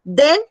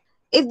 Then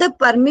if the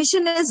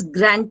permission is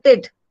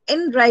granted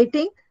in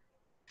writing,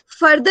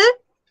 further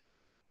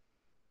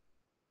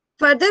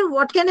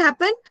what can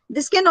happen,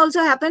 this can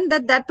also happen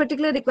that that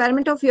particular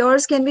requirement of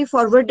yours can be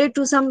forwarded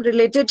to some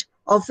related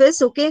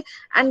office, okay,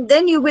 and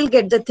then you will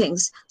get the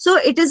things. So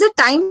it is a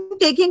time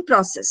taking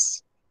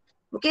process.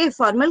 Okay,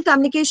 formal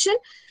communication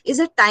is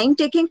a time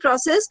taking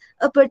process.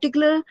 A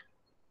particular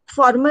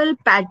formal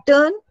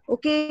pattern,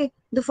 okay,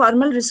 the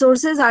formal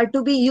resources are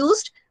to be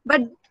used,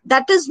 but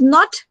that is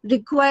not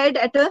required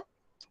at a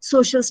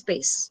social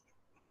space.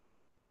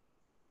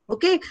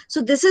 Okay,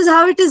 so this is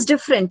how it is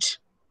different.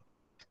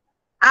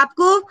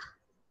 आपको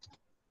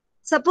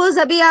suppose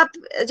अभी आप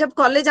जब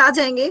college आ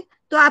जाएंगे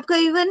तो आपको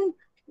even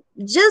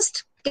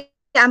just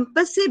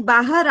campus से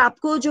बाहर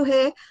आपको जो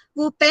है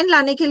वो पेन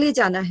लाने के लिए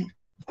जाना है,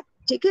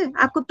 ठीक है,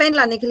 आपको पेन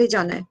लाने के लिए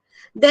जाना है.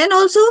 Then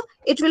also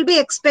it will be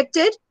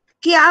expected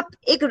कि आप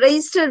एक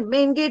रजिस्टर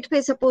मेन गेट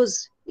पे, सपोज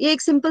ये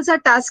एक सिंपल सा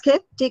टास्क है,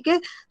 ठीक है,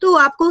 तो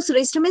आपको उस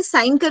रजिस्टर में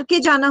साइन करके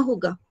जाना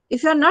होगा.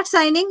 If you are not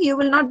signing, you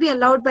will not be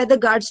allowed by the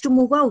guards to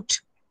move out.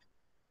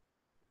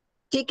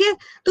 ठीक है,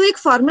 तो एक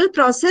फॉर्मल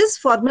प्रोसेस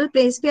फॉर्मल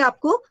प्लेस पे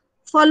आपको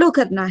फॉलो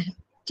करना है,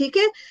 ठीक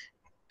है.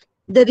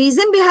 The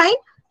reason behind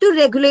to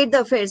regulate the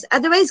affairs.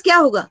 Otherwise क्या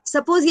होगा,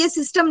 सपोज ये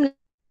सिस्टम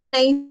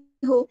नहीं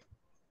हो,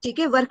 ठीक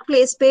है, वर्क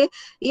प्लेस पे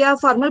या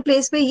फॉर्मल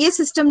प्लेस पे ये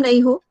सिस्टम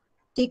नहीं हो,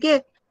 ठीक है,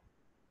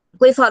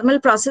 कोई फॉर्मल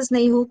प्रोसेस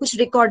नहीं हो, कुछ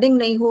रिकॉर्डिंग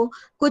नहीं हो,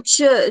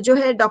 कुछ जो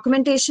है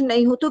डॉक्यूमेंटेशन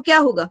नहीं हो, तो क्या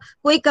होगा,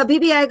 कोई कभी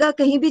भी आएगा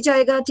कहीं भी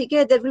जाएगा, ठीक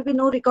है, there will be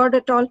no record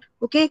at all.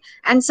 Okay,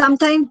 and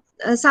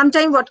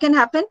sometime what can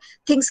happen,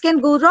 things can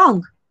go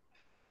wrong,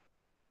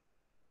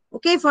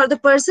 okay, for the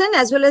person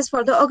as well as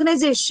for the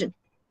organization.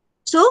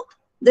 So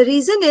the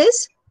reason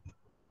is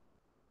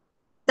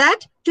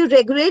that to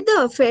regulate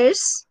the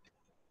affairs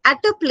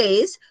at a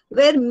place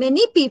where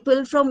many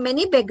people from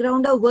many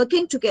background are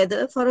working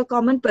together for a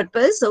common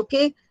purpose,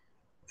 okay,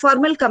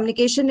 formal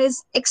communication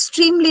is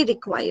extremely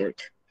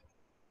required.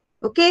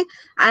 Okay,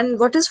 and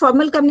what is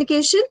formal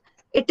communication?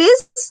 It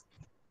is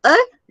a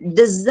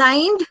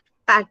designed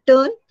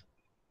pattern,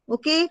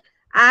 okay,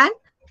 and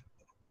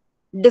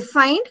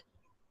defined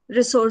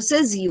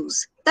resources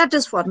use. That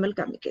is formal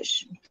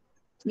communication.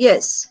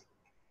 Yes.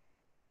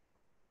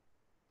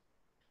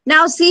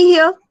 Now see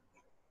here,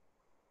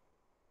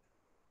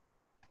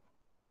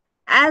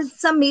 as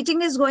some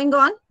meeting is going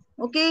on,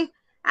 okay,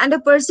 and a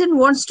person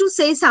wants to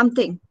say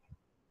something,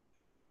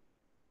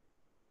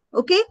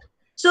 okay,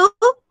 so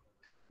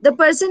the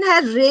person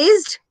has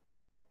raised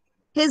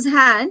his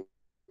hand,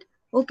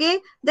 okay,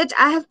 that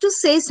I have to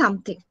say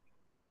something.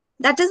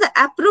 That is the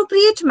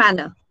appropriate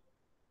manner.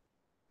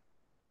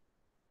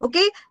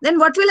 Okay, then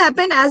what will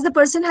happen, as the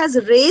person has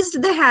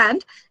raised the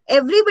hand,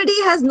 everybody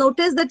has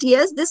noticed that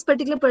yes, this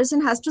particular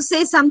person has to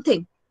say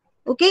something.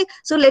 Okay,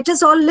 so let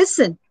us all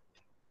listen.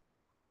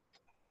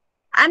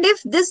 And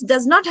if this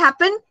does not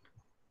happen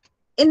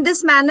in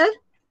this manner,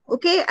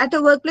 okay, at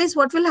a workplace,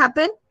 what will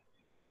happen?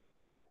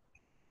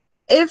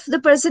 If the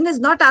person is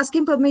not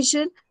asking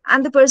permission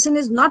and the person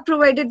is not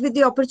provided with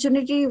the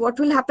opportunity, what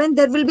will happen?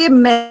 There will be a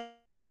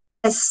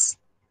mess.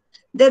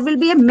 There will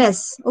be a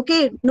mess.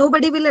 Okay,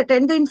 nobody will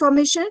attend the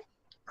information.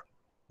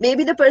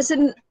 Maybe the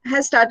person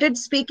has started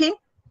speaking,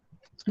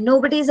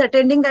 nobody is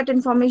attending that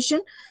information.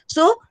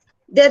 So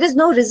there is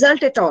no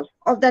result at all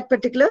of that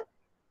particular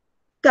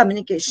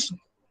communication.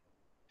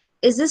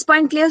 Is this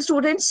point clear,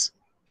 students?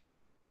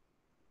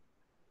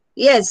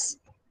 Yes.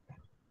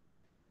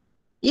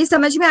 ये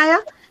समझ में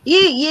आया?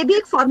 ये भी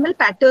एक formal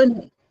pattern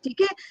है,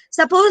 ठीक है.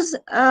 Suppose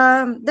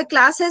the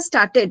class has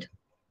started,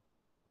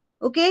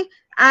 okay,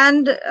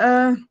 and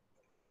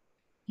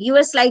you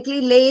were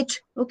slightly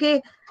late,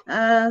 okay,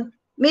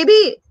 maybe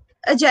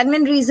a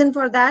genuine reason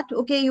for that,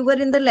 okay, you were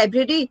in the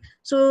library,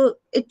 so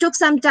it took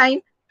some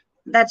time,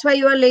 that's why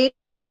you are late,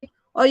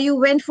 or you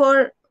went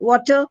for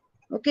water,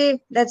 okay,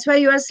 that's why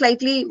you are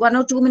slightly 1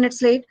 or 2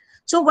 minutes late.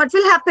 So what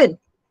will happen?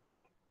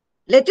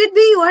 Let it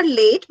be you are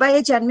late by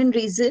a genuine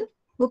reason,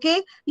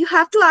 okay, you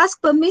have to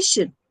ask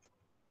permission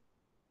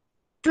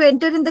to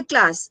enter in the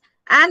class.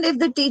 And if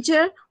the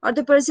teacher or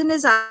the person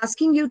is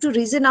asking you to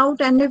reason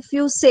out, and if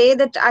you say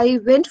that I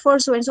went for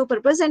so and so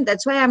purpose and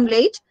that's why I'm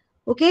late,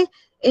 okay,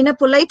 in a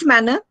polite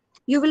manner,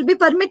 you will be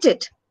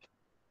permitted.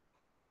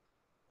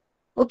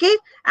 Okay,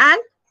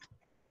 and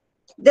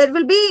there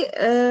will be,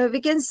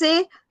 we can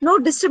say, no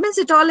disturbance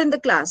at all in the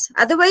class.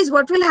 Otherwise,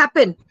 what will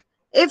happen?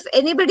 If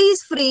anybody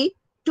is free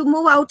to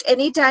move out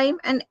anytime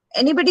and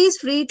anybody is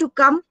free to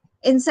come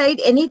inside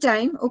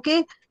anytime,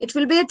 okay, it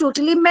will be a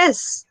totally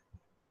mess.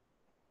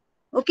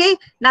 Okay,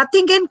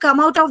 nothing can come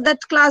out of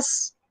that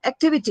class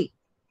activity.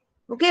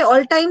 Okay,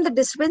 all time the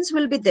disturbance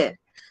will be there.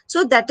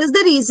 So that is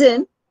the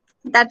reason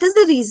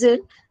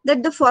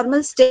that the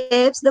formal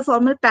steps, the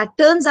formal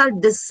patterns are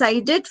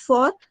decided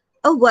for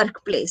a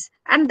workplace,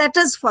 and that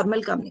is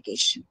formal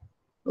communication.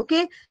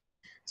 Okay,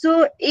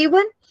 so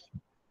even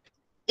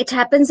it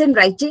happens in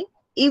writing,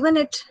 even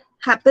it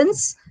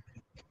happens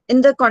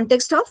in the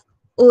context of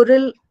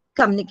oral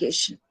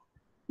communication.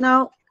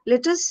 Now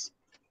let us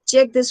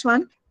check this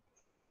one.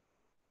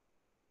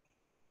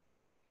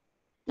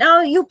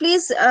 Now you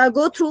please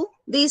go through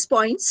these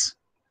points.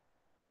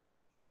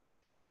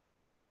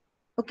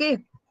 Okay.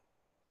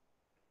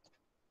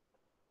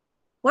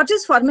 What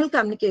is formal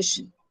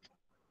communication?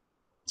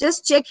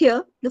 Just check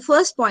here. The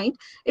first point,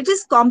 it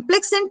is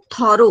complex and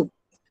thorough.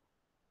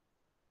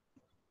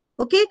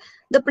 Okay.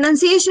 The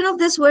pronunciation of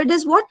this word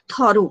is what?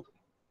 Thorough.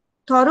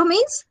 Thorough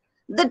means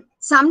that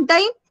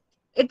sometimes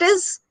it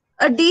is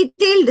a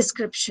detailed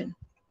description.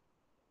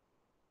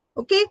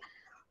 Okay.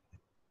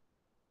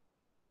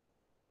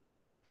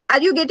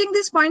 Are you getting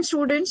this point,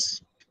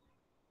 students?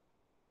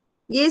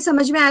 ये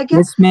समझ में आया क्या?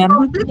 Yes, ma'am.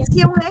 Complex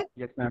क्यों है?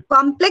 Yes, ma'am.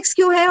 Complex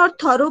क्यों है और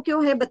थॉरो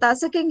क्यों है, बता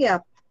सकेंगे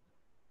आप?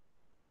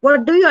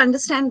 What do you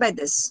understand by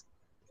this?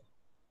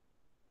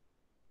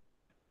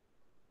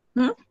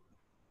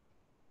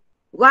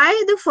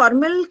 Why the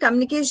formal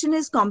communication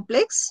is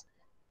complex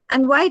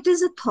and why it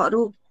is a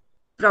thorough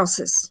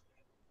process?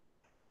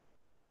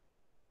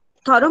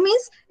 Thorough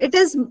means it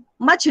is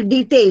much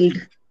detailed.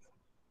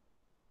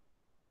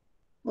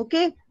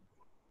 Okay.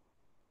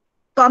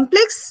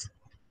 Complex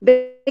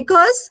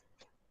because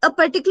a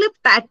particular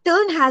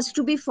pattern has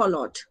to be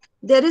followed.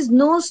 there is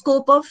no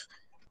scope of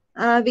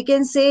we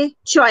can say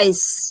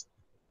choice.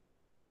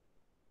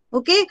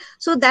 Okay,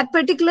 so that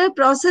particular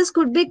process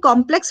could be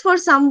complex for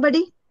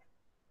somebody.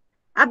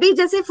 अभी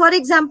जैसे for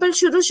example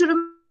शुरू शुरू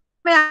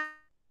में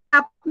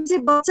आप में से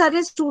बहुत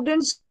सारे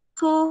स्टूडेंट्स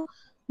को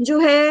जो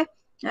है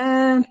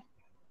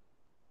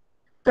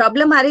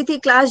प्रॉब्लम आ रही थी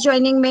क्लास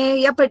ज्वाइनिंग में,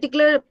 या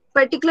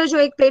पर्टिकुलर जो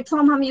एक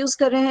प्लेटफॉर्म हम यूज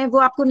कर रहे हैं वो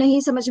आपको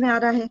नहीं समझ में आ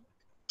रहा है,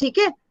 ठीक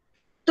है.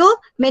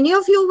 तो many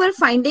of you were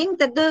finding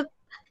that the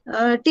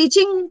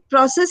teaching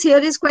process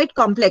here is quite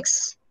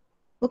complex.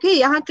 Okay,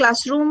 यहाँ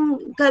क्लासरूम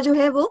का जो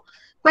है वो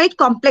क्वाइट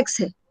कॉम्प्लेक्स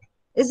है.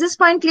 Is this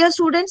point clear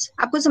students?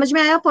 आपको समझ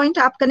में आया पॉइंट?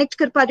 आप कनेक्ट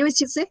कर पा रहे हो इस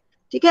चीज से?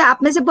 ठीक है,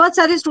 आप में से बहुत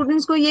सारे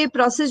स्टूडेंट्स को ये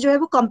प्रोसेस जो है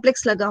वो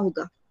कॉम्प्लेक्स लगा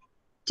होगा,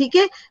 ठीक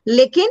है.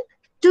 लेकिन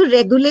to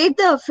regulate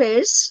the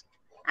affairs,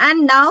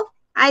 and now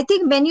I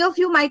think many of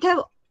you might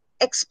have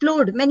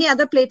explored many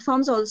other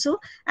platforms also,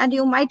 and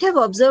you might have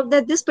observed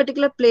that this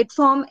particular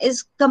platform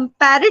is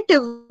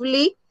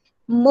comparatively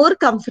more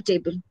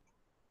comfortable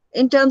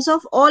in terms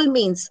of all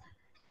means.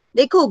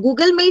 देखो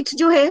Google meet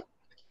जो है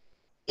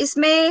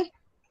इसमें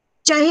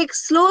चाहे एक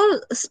slow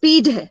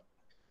speed है,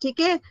 ठीक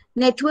है,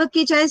 network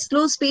की चाहे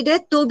स्लो स्पीड है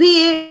तो भी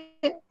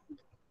ये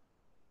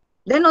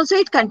then also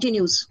it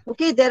continues.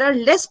 Okay, there are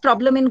less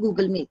problem in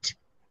Google Meet.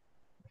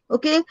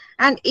 Okay,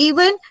 and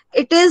even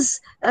it is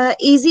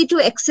easy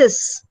to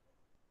access.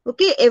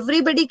 Okay,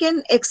 everybody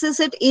can access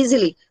it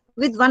easily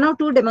with one or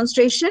two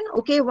demonstration.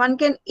 Okay, one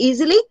can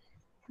easily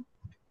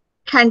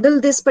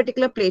handle this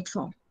particular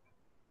platform.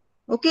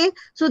 Okay,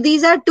 so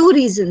these are two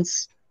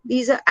reasons.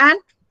 These are, and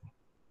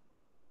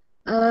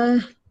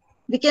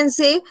we can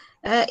say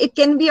it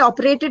can be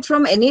operated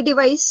from any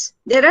device.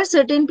 There are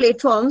certain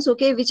platforms,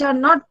 okay, which are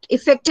not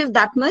effective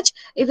that much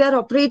if you are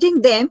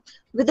operating them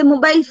with a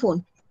mobile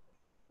phone.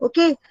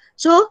 Okay,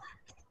 so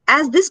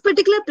as this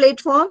particular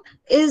platform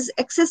is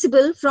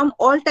accessible from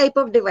all type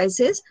of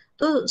devices,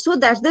 so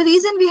that's the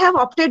reason we have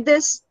opted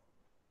this.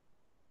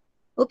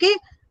 Okay,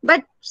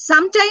 but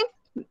sometime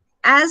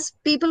as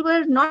people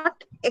were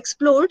not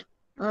explored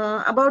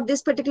about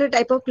this particular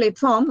type of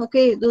platform,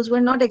 okay, those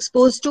were not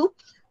exposed to,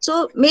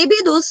 so maybe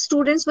those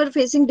students were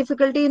facing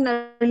difficulty in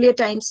earlier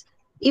times.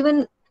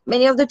 Even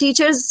many of the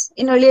teachers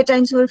in earlier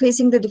times were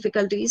facing the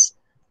difficulties.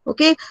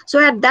 Okay,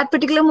 so at that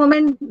particular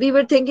moment we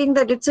were thinking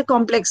that it's a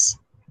complex,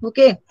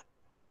 okay,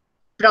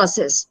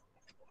 process.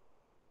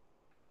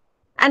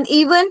 And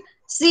even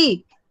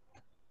see,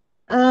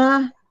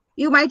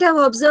 you might have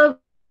observed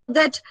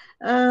that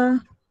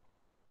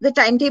the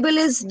timetable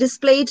is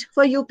displayed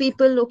for you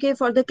people, okay,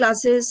 for the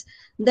classes.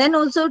 Then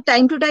also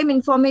time to time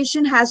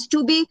information has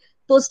to be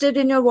posted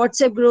in your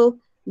WhatsApp group.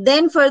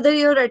 Then further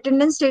your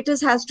attendance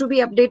status has to be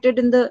updated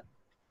in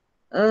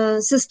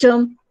the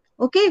system.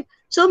 Okay,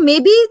 so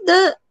maybe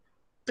the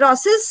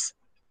process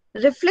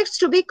reflects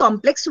to be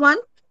complex one,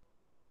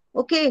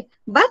 okay,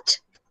 but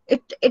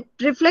it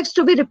reflects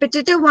to be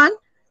repetitive one,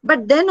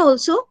 but then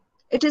also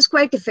it is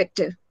quite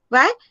effective.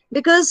 Why?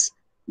 Because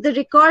the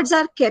records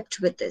are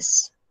kept with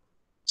this.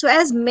 So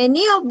as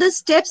many of the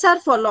steps are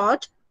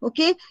followed,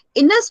 okay,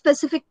 in a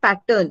specific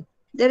pattern,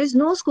 there is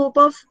no scope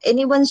of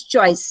anyone's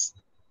choice.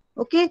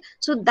 Okay,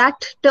 so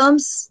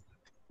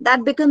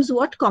that becomes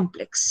what?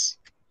 Complex.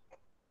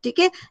 ठीक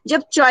है,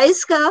 जब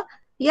choice का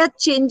या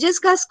changes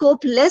का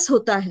scope less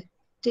होता है,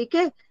 ठीक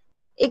है,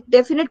 एक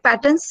डेफिनेट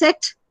पैटर्न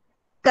सेट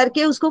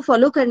करके उसको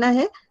फॉलो करना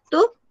है,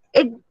 तो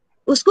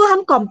उसको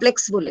हम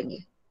कॉम्प्लेक्स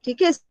बोलेंगे.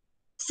 ठीक है,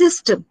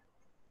 system.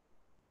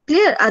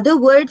 Clear? Other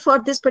word for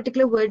this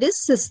particular word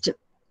is system.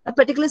 A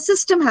particular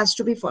system has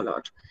to be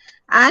followed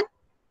and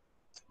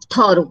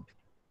thorough.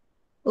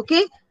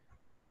 Okay,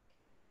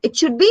 it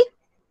should be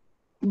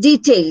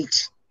detailed.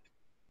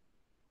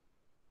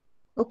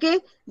 Okay,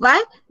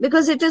 why?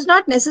 Because it is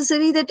not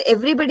necessary that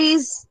everybody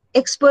is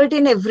expert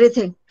in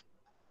everything.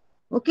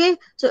 Okay,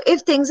 so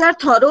if things are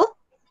thorough,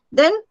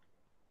 then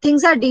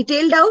things are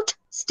detailed out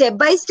step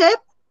by step.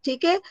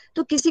 ठीक है,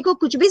 तो किसी को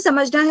कुछ भी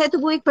समझना है तो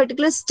वो एक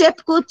पर्टिकुलर स्टेप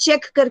को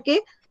चेक करके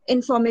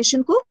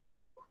इंफॉर्मेशन को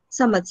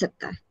समझ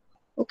सकता है.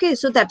 Okay,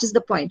 so that is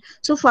the point.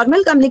 So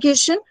formal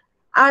communication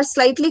are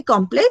slightly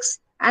complex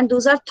and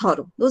those are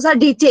thorough, those are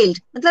detailed.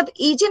 मतलब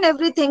each and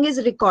everything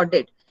is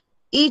recorded,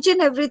 each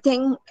and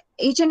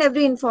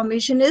every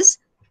information is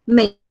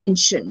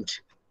mentioned.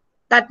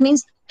 That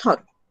means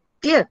thorough.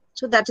 Clear?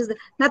 So that is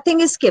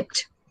nothing is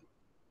skipped.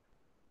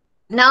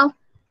 Now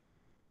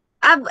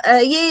अब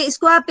ये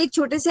इसको आप एक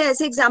छोटे से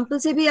ऐसे example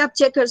से भी आप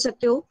चेक कर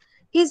सकते हो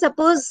कि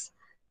सपोज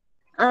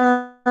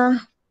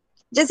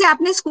जैसे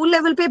आपने स्कूल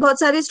लेवल पे बहुत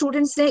सारे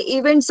स्टूडेंट्स ने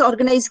इवेंट्स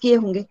ऑर्गेनाइज किए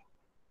होंगे.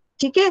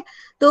 ठीक है,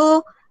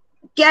 तो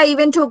क्या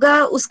इवेंट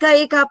होगा उसका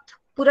एक आप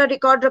पूरा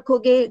रिकॉर्ड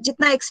रखोगे,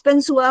 जितना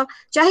एक्सपेंस हुआ,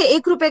 चाहे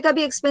 ₹1 का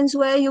भी एक्सपेंस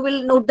हुआ है, you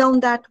will note down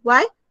that.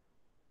 Why?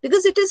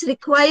 Because it is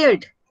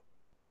required.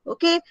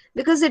 Okay,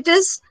 because it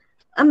is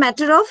a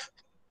matter of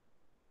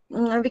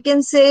we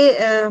can say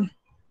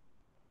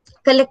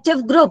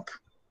collective group.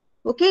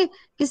 Okay,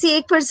 किसी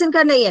एक पर्सन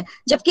का नहीं है.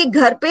 जबकि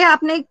घर पे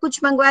आपने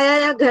कुछ मंगवाया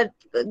या घर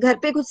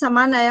पे कुछ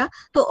सामान आया,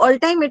 तो all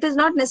time it is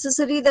not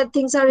necessary that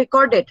things are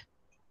recorded.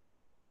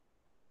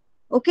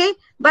 Okay,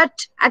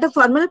 but at a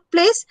formal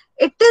place,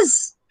 it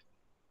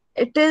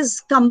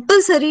is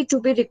compulsory to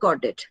be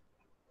recorded.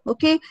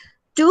 Okay,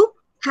 to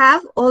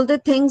have all the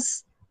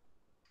things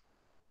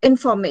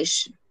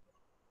information.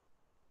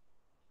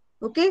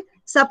 Okay,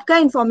 सबका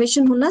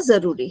information होना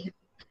जरूरी है.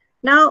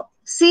 Now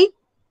see,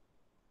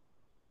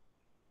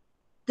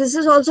 this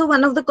is also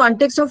one of the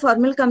contexts of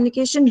formal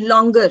communication: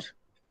 longer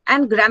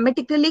and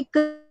grammatically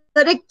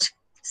correct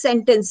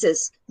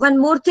sentences. One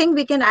more thing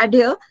we can add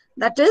here,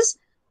 that is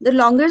the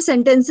longer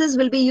sentences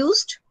will be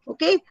used.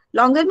 Okay,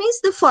 longer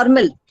means the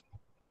formal.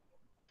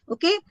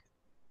 Okay,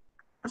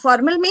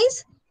 formal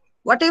means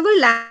whatever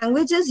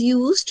language is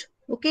used,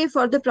 okay,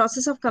 for the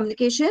process of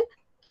communication,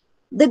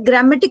 the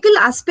grammatical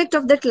aspect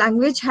of that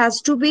language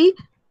has to be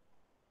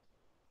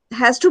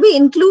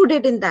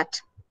included in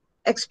that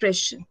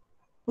expression.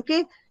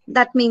 Okay,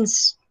 that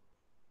means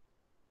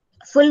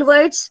full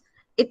words.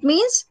 It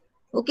means,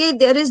 okay,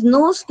 there is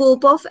no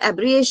scope of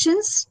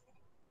abbreviations.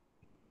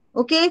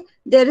 Okay,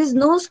 there is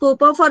no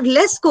scope of, or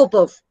less scope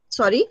of,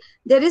 sorry,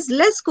 there is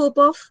less scope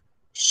of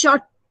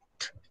short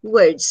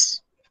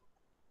words.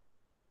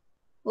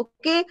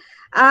 Okay,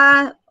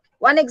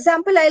 one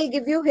example I'll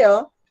give you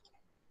here.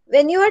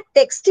 When you are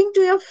texting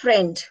to your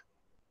friend,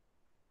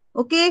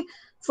 okay,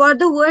 for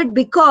the word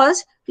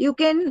because, you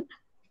can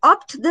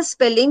opt the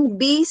spelling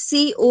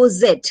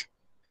BCOZ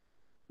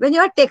when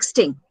you are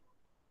texting.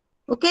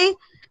 Okay,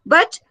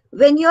 but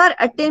when you are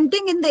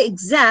attempting in the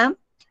exam,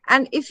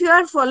 and if you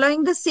are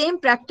following the same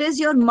practice,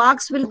 your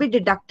marks will be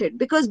deducted,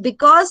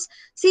 because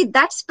see,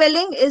 that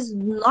spelling is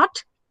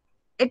not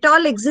at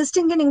all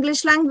existing in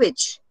English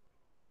language.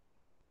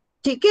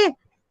 ठीक है,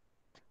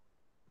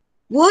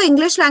 वो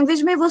English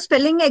language में वो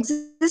spelling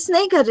exist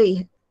नहीं कर रही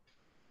है.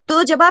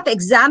 तो जब आप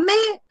एग्जाम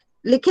में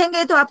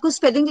लिखेंगे तो आपको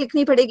स्पेलिंग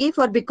लिखनी पड़ेगी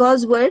for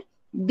because word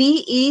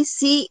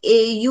BECAUSE.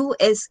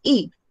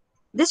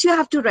 This you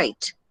have to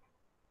write.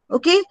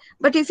 Okay,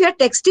 but if you are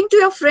texting to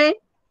your friend,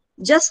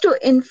 just to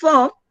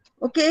inform,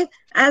 okay,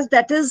 as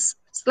that is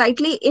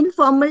slightly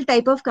informal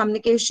type of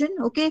communication,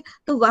 okay,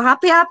 तो वहां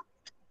पे आप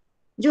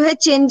जो है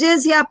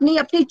changes या अपनी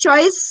अपनी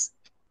choice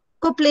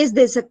को प्लेस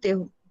दे सकते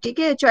हो. ठीक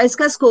है, चॉइस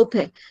का स्कोप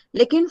है,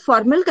 लेकिन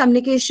फॉर्मल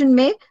कम्युनिकेशन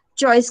में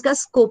चॉइस का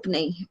स्कोप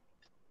नहीं है.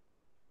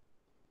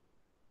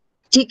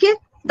 ठीक है,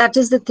 that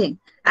is the thing,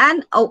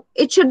 and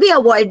it should be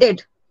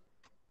avoided.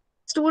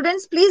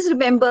 Students, please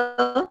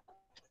remember,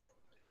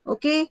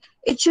 okay,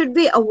 it should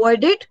be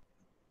avoided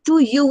to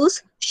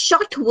use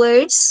short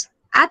words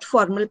at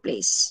formal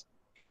place.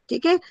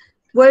 ठीक है,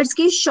 words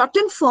की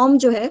shortened form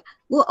जो है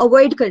वो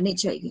avoid करनी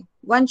चाहिए.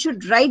 One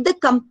should write the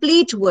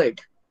complete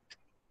word,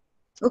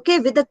 okay,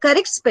 with the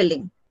correct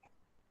spelling.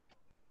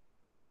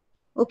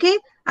 Okay,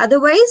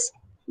 otherwise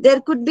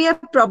there could be a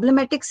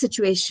problematic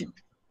situation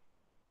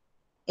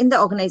in the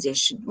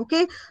organization.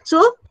 Okay,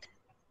 so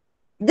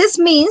this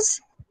means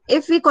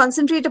if we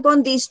concentrate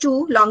upon these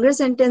two, longer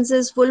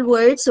sentences, full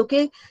words,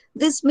 okay,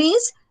 this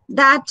means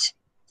that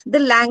the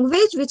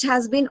language which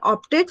has been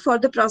opted for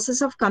the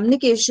process of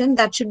communication,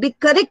 that should be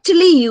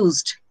correctly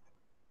used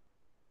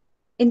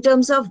in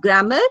terms of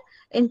grammar,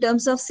 in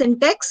terms of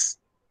syntax,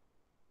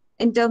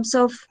 in terms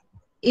of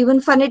even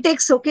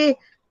phonetics. Okay,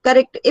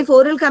 correct. If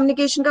oral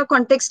communication का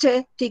context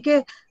है, ठीक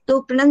है,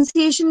 तो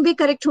pronunciation भी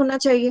correct होना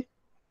चाहिए.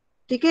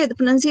 ठीक है, the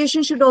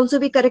pronunciation should also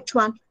be correct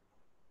one.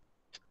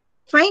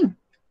 Fine.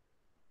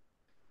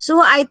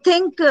 So I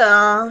think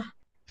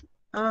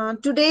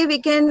today we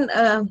can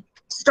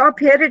stop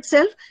here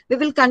itself. We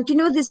will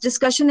continue this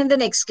discussion in the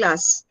next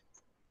class.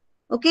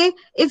 Okay,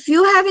 if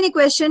you have any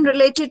question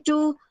related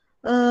to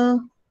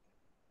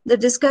the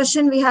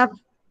discussion we have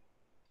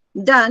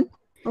done,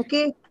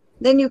 okay,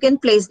 then you can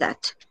place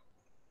that.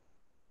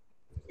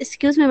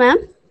 Excuse me, ma'am.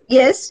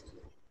 Yes.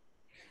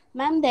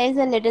 Ma'am, there is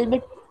a little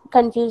bit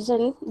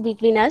confusion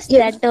between us.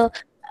 Yes.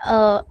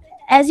 That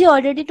as you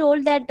already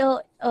told that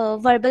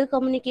verbal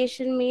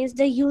communication means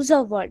the use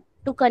of word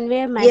to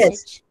convey a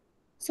message.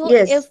 So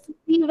Yes. if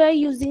we were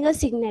using a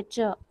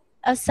signature,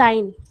 a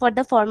sign for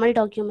the formal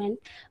document,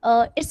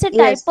 it's a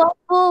Yes. type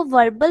of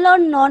verbal or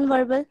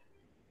non-verbal?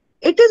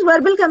 It is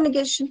verbal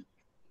communication.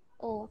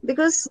 Oh,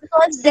 Because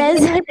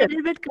there's a signature.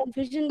 little bit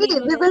confusion We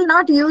between us. will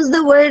not use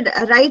the word,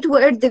 right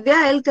word, Divya,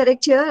 I'll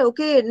correct here.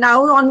 Okay,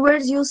 now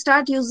onwards you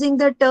start using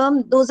the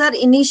term, those are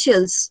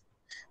initials.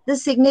 The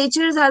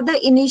signatures are the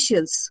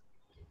initials.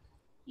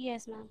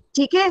 Yes, ma'am.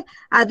 ठीक है,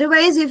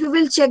 otherwise if you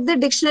will check the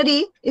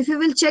dictionary,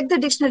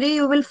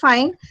 you will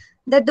find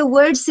that the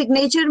word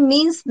signature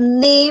means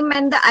name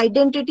and the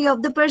identity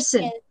of the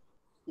person. Yes,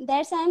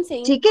 that's I'm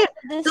saying. ठीक है,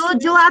 This तो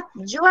जो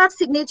आप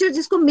signature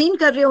जिसको mean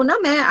कर रहे हो ना,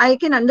 मैं I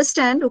can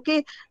understand. Okay,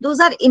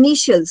 those are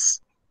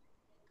initials.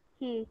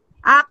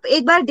 आप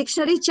एक बार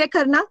डिक्शनरी चेक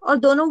करना और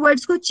दोनों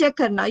वर्ड्स को चेक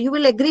करना, you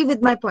will agree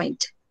with my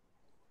point.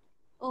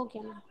 Okay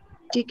ma'am.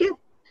 ठीक है,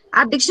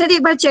 आप डिक्शनरी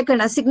एक बार चेक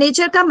करना.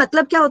 सिग्नेचर का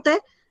मतलब क्या होता है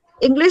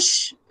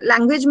इंग्लिश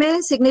लैंग्वेज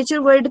में? सिग्नेचर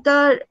वर्ड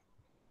का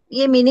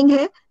ये मीनिंग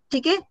है,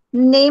 ठीक है,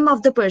 name of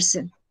the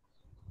person.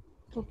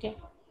 Okay.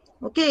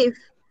 Okay,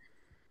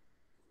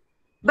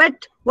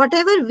 but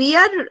whatever we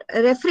are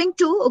referring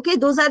to, okay,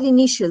 those are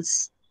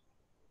initials.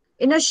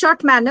 in a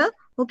short manner,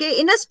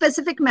 okay, in a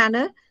specific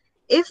manner.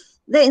 If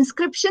the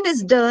inscription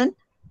is done,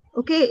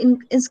 okay,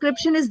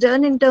 inscription is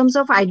done in terms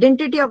of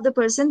identity of the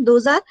person,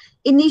 those are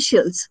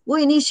initials. वो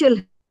initial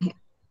है,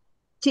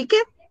 ठीक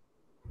है?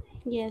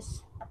 Yes.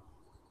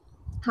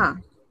 हाँ,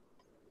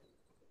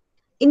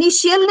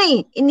 initial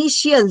नहीं,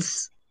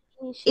 initials.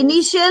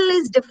 Initial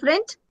is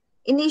different.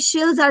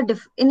 Initials are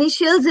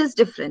initials is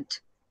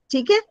different.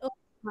 ठीक है?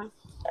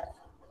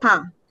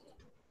 हाँ,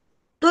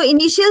 तो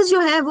initials जो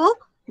है वो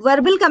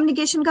verbal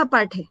communication का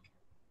part है.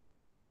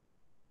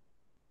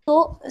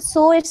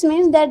 So it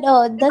means that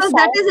the Because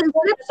that is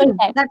inscription.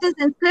 type. That is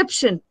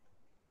inscription.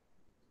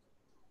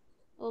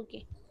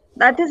 Okay.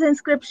 That is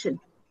inscription.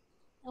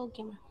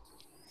 Okay.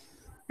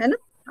 है ना?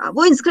 हाँ,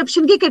 वो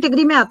inscription की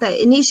कैटेगरी में आता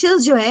है.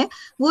 Initials जो है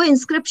वो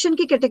inscription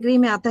की कैटेगरी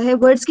में आता है,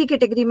 words की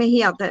कैटेगरी में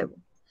ही आता है वो.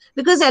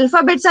 Because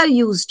alphabets are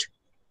used.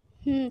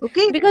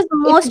 Okay. Because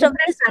most of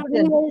the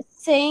students are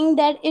saying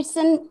that it's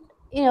an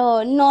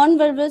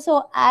non-verbal,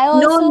 so I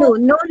also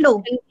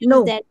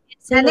no.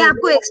 मैंने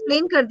आपको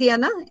एक्सप्लेन कर दिया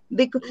ना,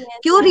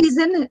 क्यों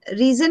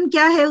रीजन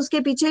क्या है उसके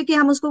पीछे कि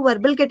हम उसको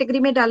वर्बल कैटेगरी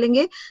में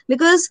डालेंगे.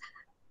 Because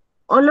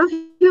all of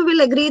you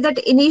will agree that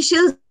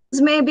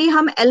initials में भी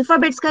हम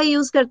अल्फाबेट्स का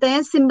यूज करते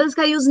हैं, सिंबल्स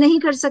का यूज नहीं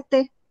कर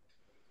सकते.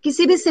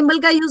 किसी भी सिंबल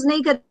का यूज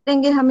नहीं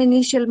करेंगे हम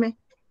इनिशियल में.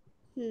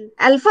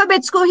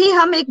 अल्फाबेट्स को ही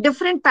हम एक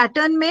डिफरेंट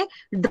पैटर्न में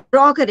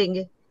ड्रॉ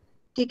करेंगे.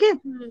 ठीक है?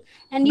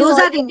 Those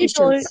are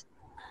initials.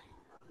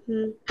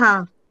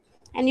 हाँ.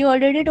 And you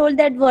already told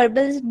that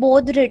verbal is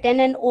both written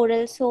and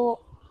oral, so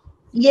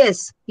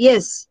yes.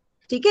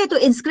 ठीक है? तो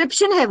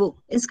inscription है वो.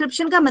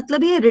 inscription का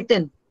मतलब ही है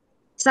written,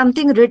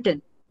 something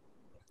written.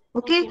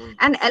 Okay?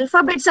 And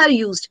alphabets are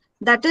used.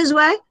 That is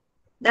why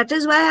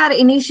our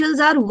initials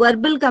are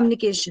verbal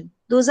communication.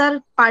 Those are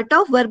part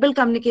of verbal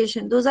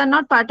communication. Those are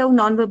not part of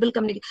non-verbal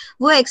communication.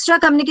 वो extra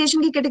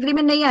communication की category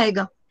में नहीं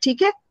आएगा.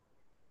 ठीक है?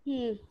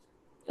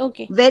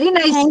 Okay. Very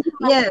nice.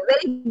 Yeah,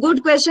 very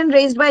good question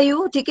raised by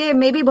you. ठीक है?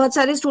 मे भी बहुत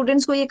सारे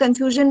स्टूडेंट्स को ये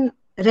कंफ्यूजन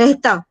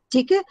रहता.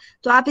 ठीक है?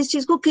 तो आप इस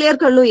चीज को क्लियर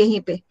कर लो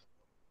यहीं पे.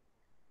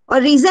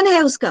 और रीजन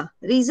है उसका,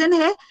 रीजन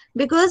है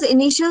बिकॉज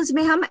इनिशियल्स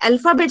में हम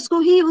अल्फाबेट्स को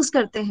ही यूज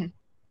करते हैं,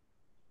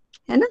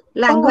 है ना?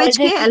 लैंग्वेज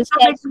के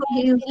अल्फाबेट्स को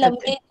ही यूज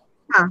करते हैं.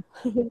 हाँ,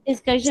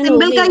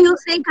 सिंबल का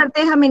यूज नहीं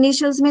करते हम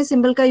इनिशियल्स में,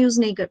 सिंबल का यूज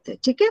नहीं करते.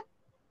 ठीक है?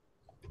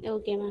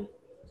 Okay ma'am.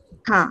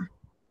 हाँ.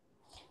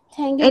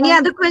 Thank you. Any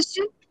other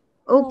question?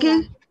 Okay,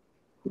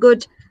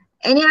 good.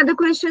 Any other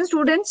questions,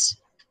 students?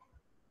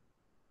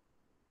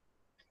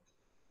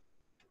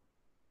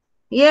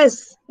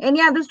 Yes.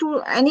 Any other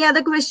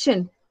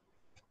question?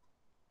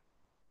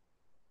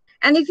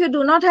 And if you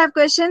do not have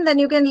question, then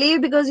you can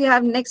leave because you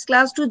have next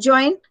class to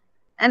join,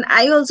 and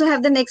I also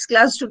have the next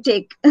class to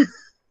take.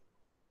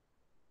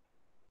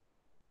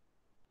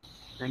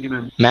 Thank you,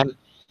 ma'am. Ma'am.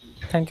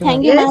 Thank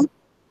you, ma'am.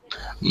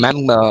 Ma'am,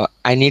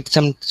 I need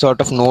some sort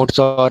of notes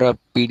or a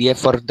PDF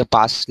for the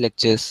past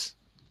lectures.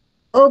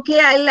 Okay,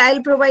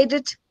 I'll provide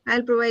it.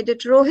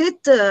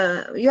 Rohit,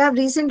 you have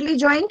recently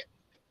joined?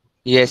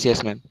 Yes,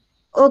 ma'am.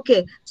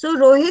 Okay, so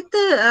Rohit,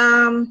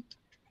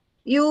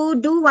 you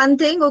do one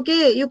thing.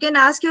 Okay, you can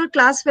ask your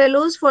class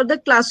fellows for the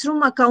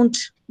classroom account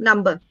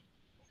number.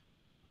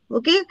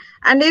 Okay,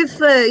 and if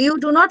you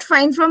do not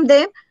find from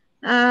them,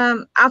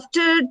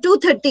 after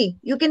 2:30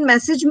 you can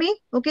message me.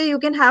 Okay, you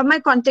can have my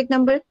contact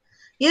number.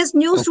 Yes,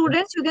 new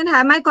students, you can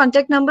have my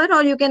contact number,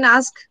 or you can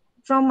ask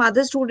from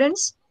other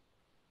students.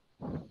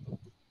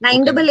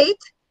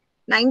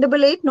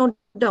 988, note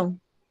down.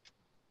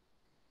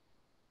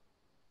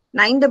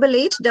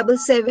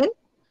 98877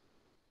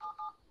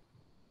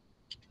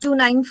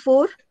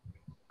 294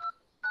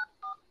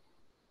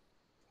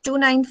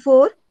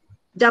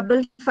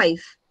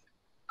 29455.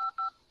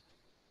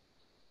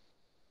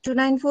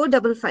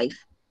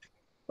 29455.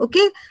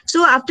 Okay,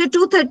 so after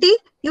 2:30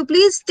 you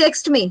please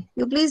text me.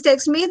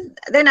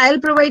 Then I'll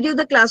provide you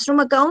the classroom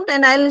account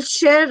and I'll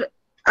share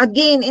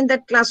again in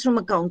that classroom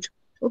account.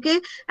 Okay,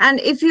 and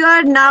if you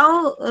are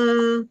now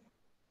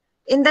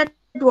in that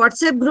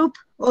WhatsApp group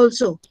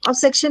also of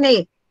section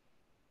A,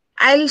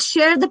 I'll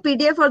share the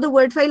PDF or the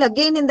word file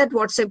again in that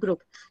WhatsApp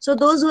group. So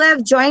those who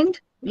have joined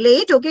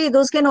late, okay,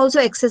 those can also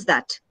access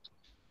that.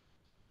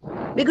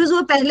 Because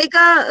वो पहले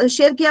का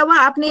share किया हुआ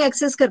आप नहीं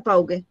access कर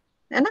पाओगे,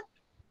 है ना?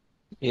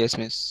 Yes,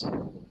 miss.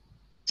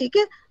 ठीक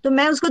है, तो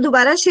मैं उसको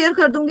दोबारा शेयर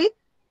कर दूंगी,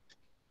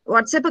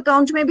 व्हाट्सएप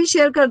अकाउंट में भी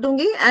शेयर कर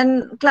दूंगी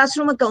एंड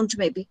क्लासरूम अकाउंट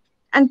में भी.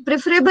 एंड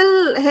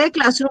प्रेफरेबल है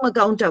क्लासरूम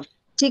अकाउंट अब.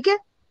 ठीक है,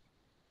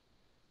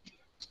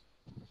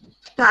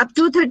 तो आप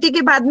 2:30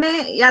 के बाद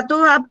में या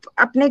तो आप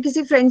अपने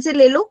किसी फ्रेंड से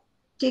ले लो.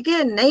 ठीक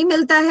है, नहीं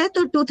मिलता है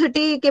तो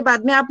 2:30 के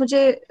बाद में आप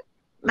मुझे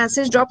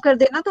मैसेज ड्रॉप कर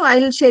देना, तो I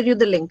will share you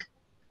the link.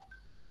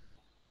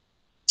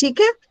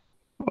 ठीक है?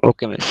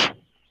 Okay, miss.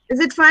 Is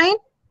it fine?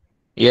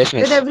 Yes,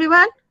 miss. With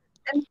everyone?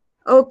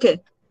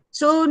 Okay.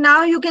 So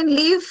now you can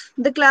leave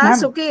the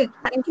class. Okay.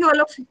 Thank you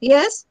all of you.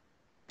 Yes?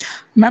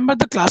 Ma'am, but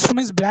the classroom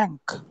is blank.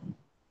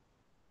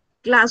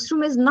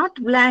 Classroom is not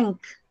blank.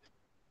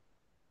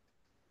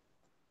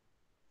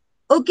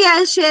 Okay,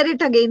 I'll share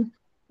it again.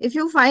 If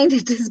you find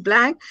it is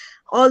blank,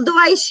 although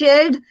I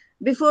shared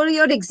before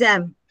your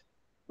exam,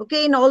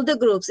 okay, in all the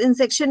groups, in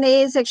section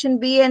A, section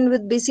B, and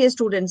with BCA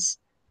students,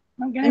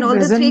 Ma'am, can in I all the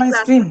present 3 my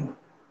classes. screen?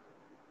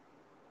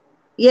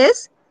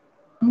 Yes,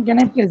 Ma'am, can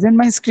I present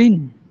my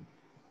screen?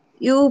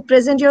 you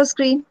present your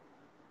screen.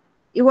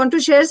 You want to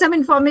share some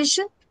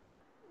information?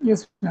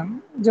 Yes,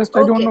 ma'am. Just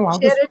I don't know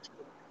Okay, share it.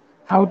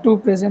 how to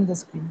present the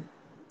screen.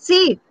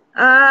 See,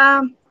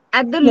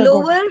 at the Yeah, got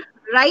lower it.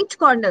 right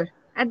corner,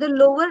 at the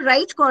lower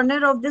right corner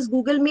of this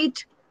Google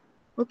Meet,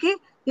 okay,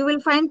 you will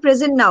find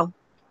present now.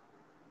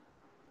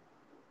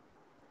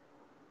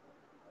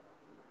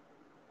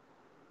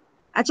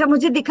 अच्छा,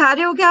 मुझे दिखा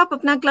रहे हो क्या आप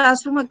अपना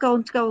classroom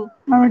account का वो?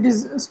 Ma'am, it is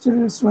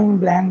still showing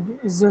blank.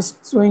 It's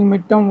just showing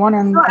midterm 1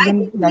 and So I again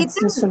think that's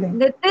just a link.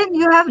 Nitin,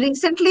 you have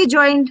recently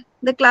joined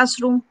the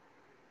classroom.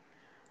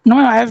 No,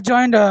 I have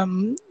joined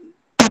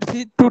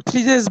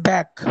 2-3 days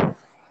back.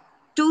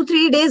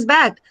 2-3 days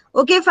back.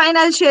 Okay, fine.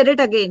 I'll share it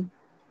again.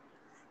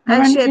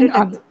 Ma'am, I'll and share in it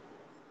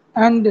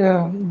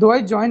again. though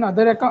I join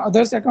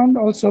others account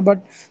also,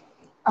 but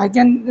I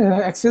can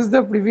access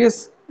the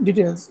previous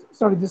details.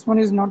 Sorry, this one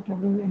is not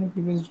having any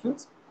previous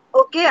details.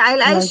 Okay,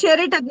 I'll Like, share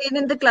it again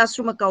in the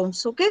classroom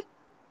accounts. Okay,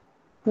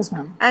 yes,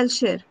 ma'am. I'll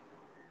share.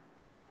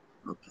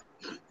 Okay.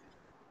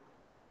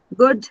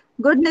 Good,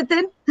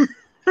 Nitin.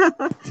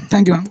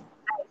 Thank you, ma'am.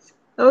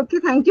 Okay,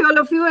 thank you all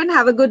of you and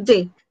have a good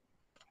day.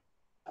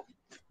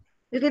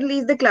 You can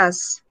leave the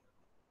class.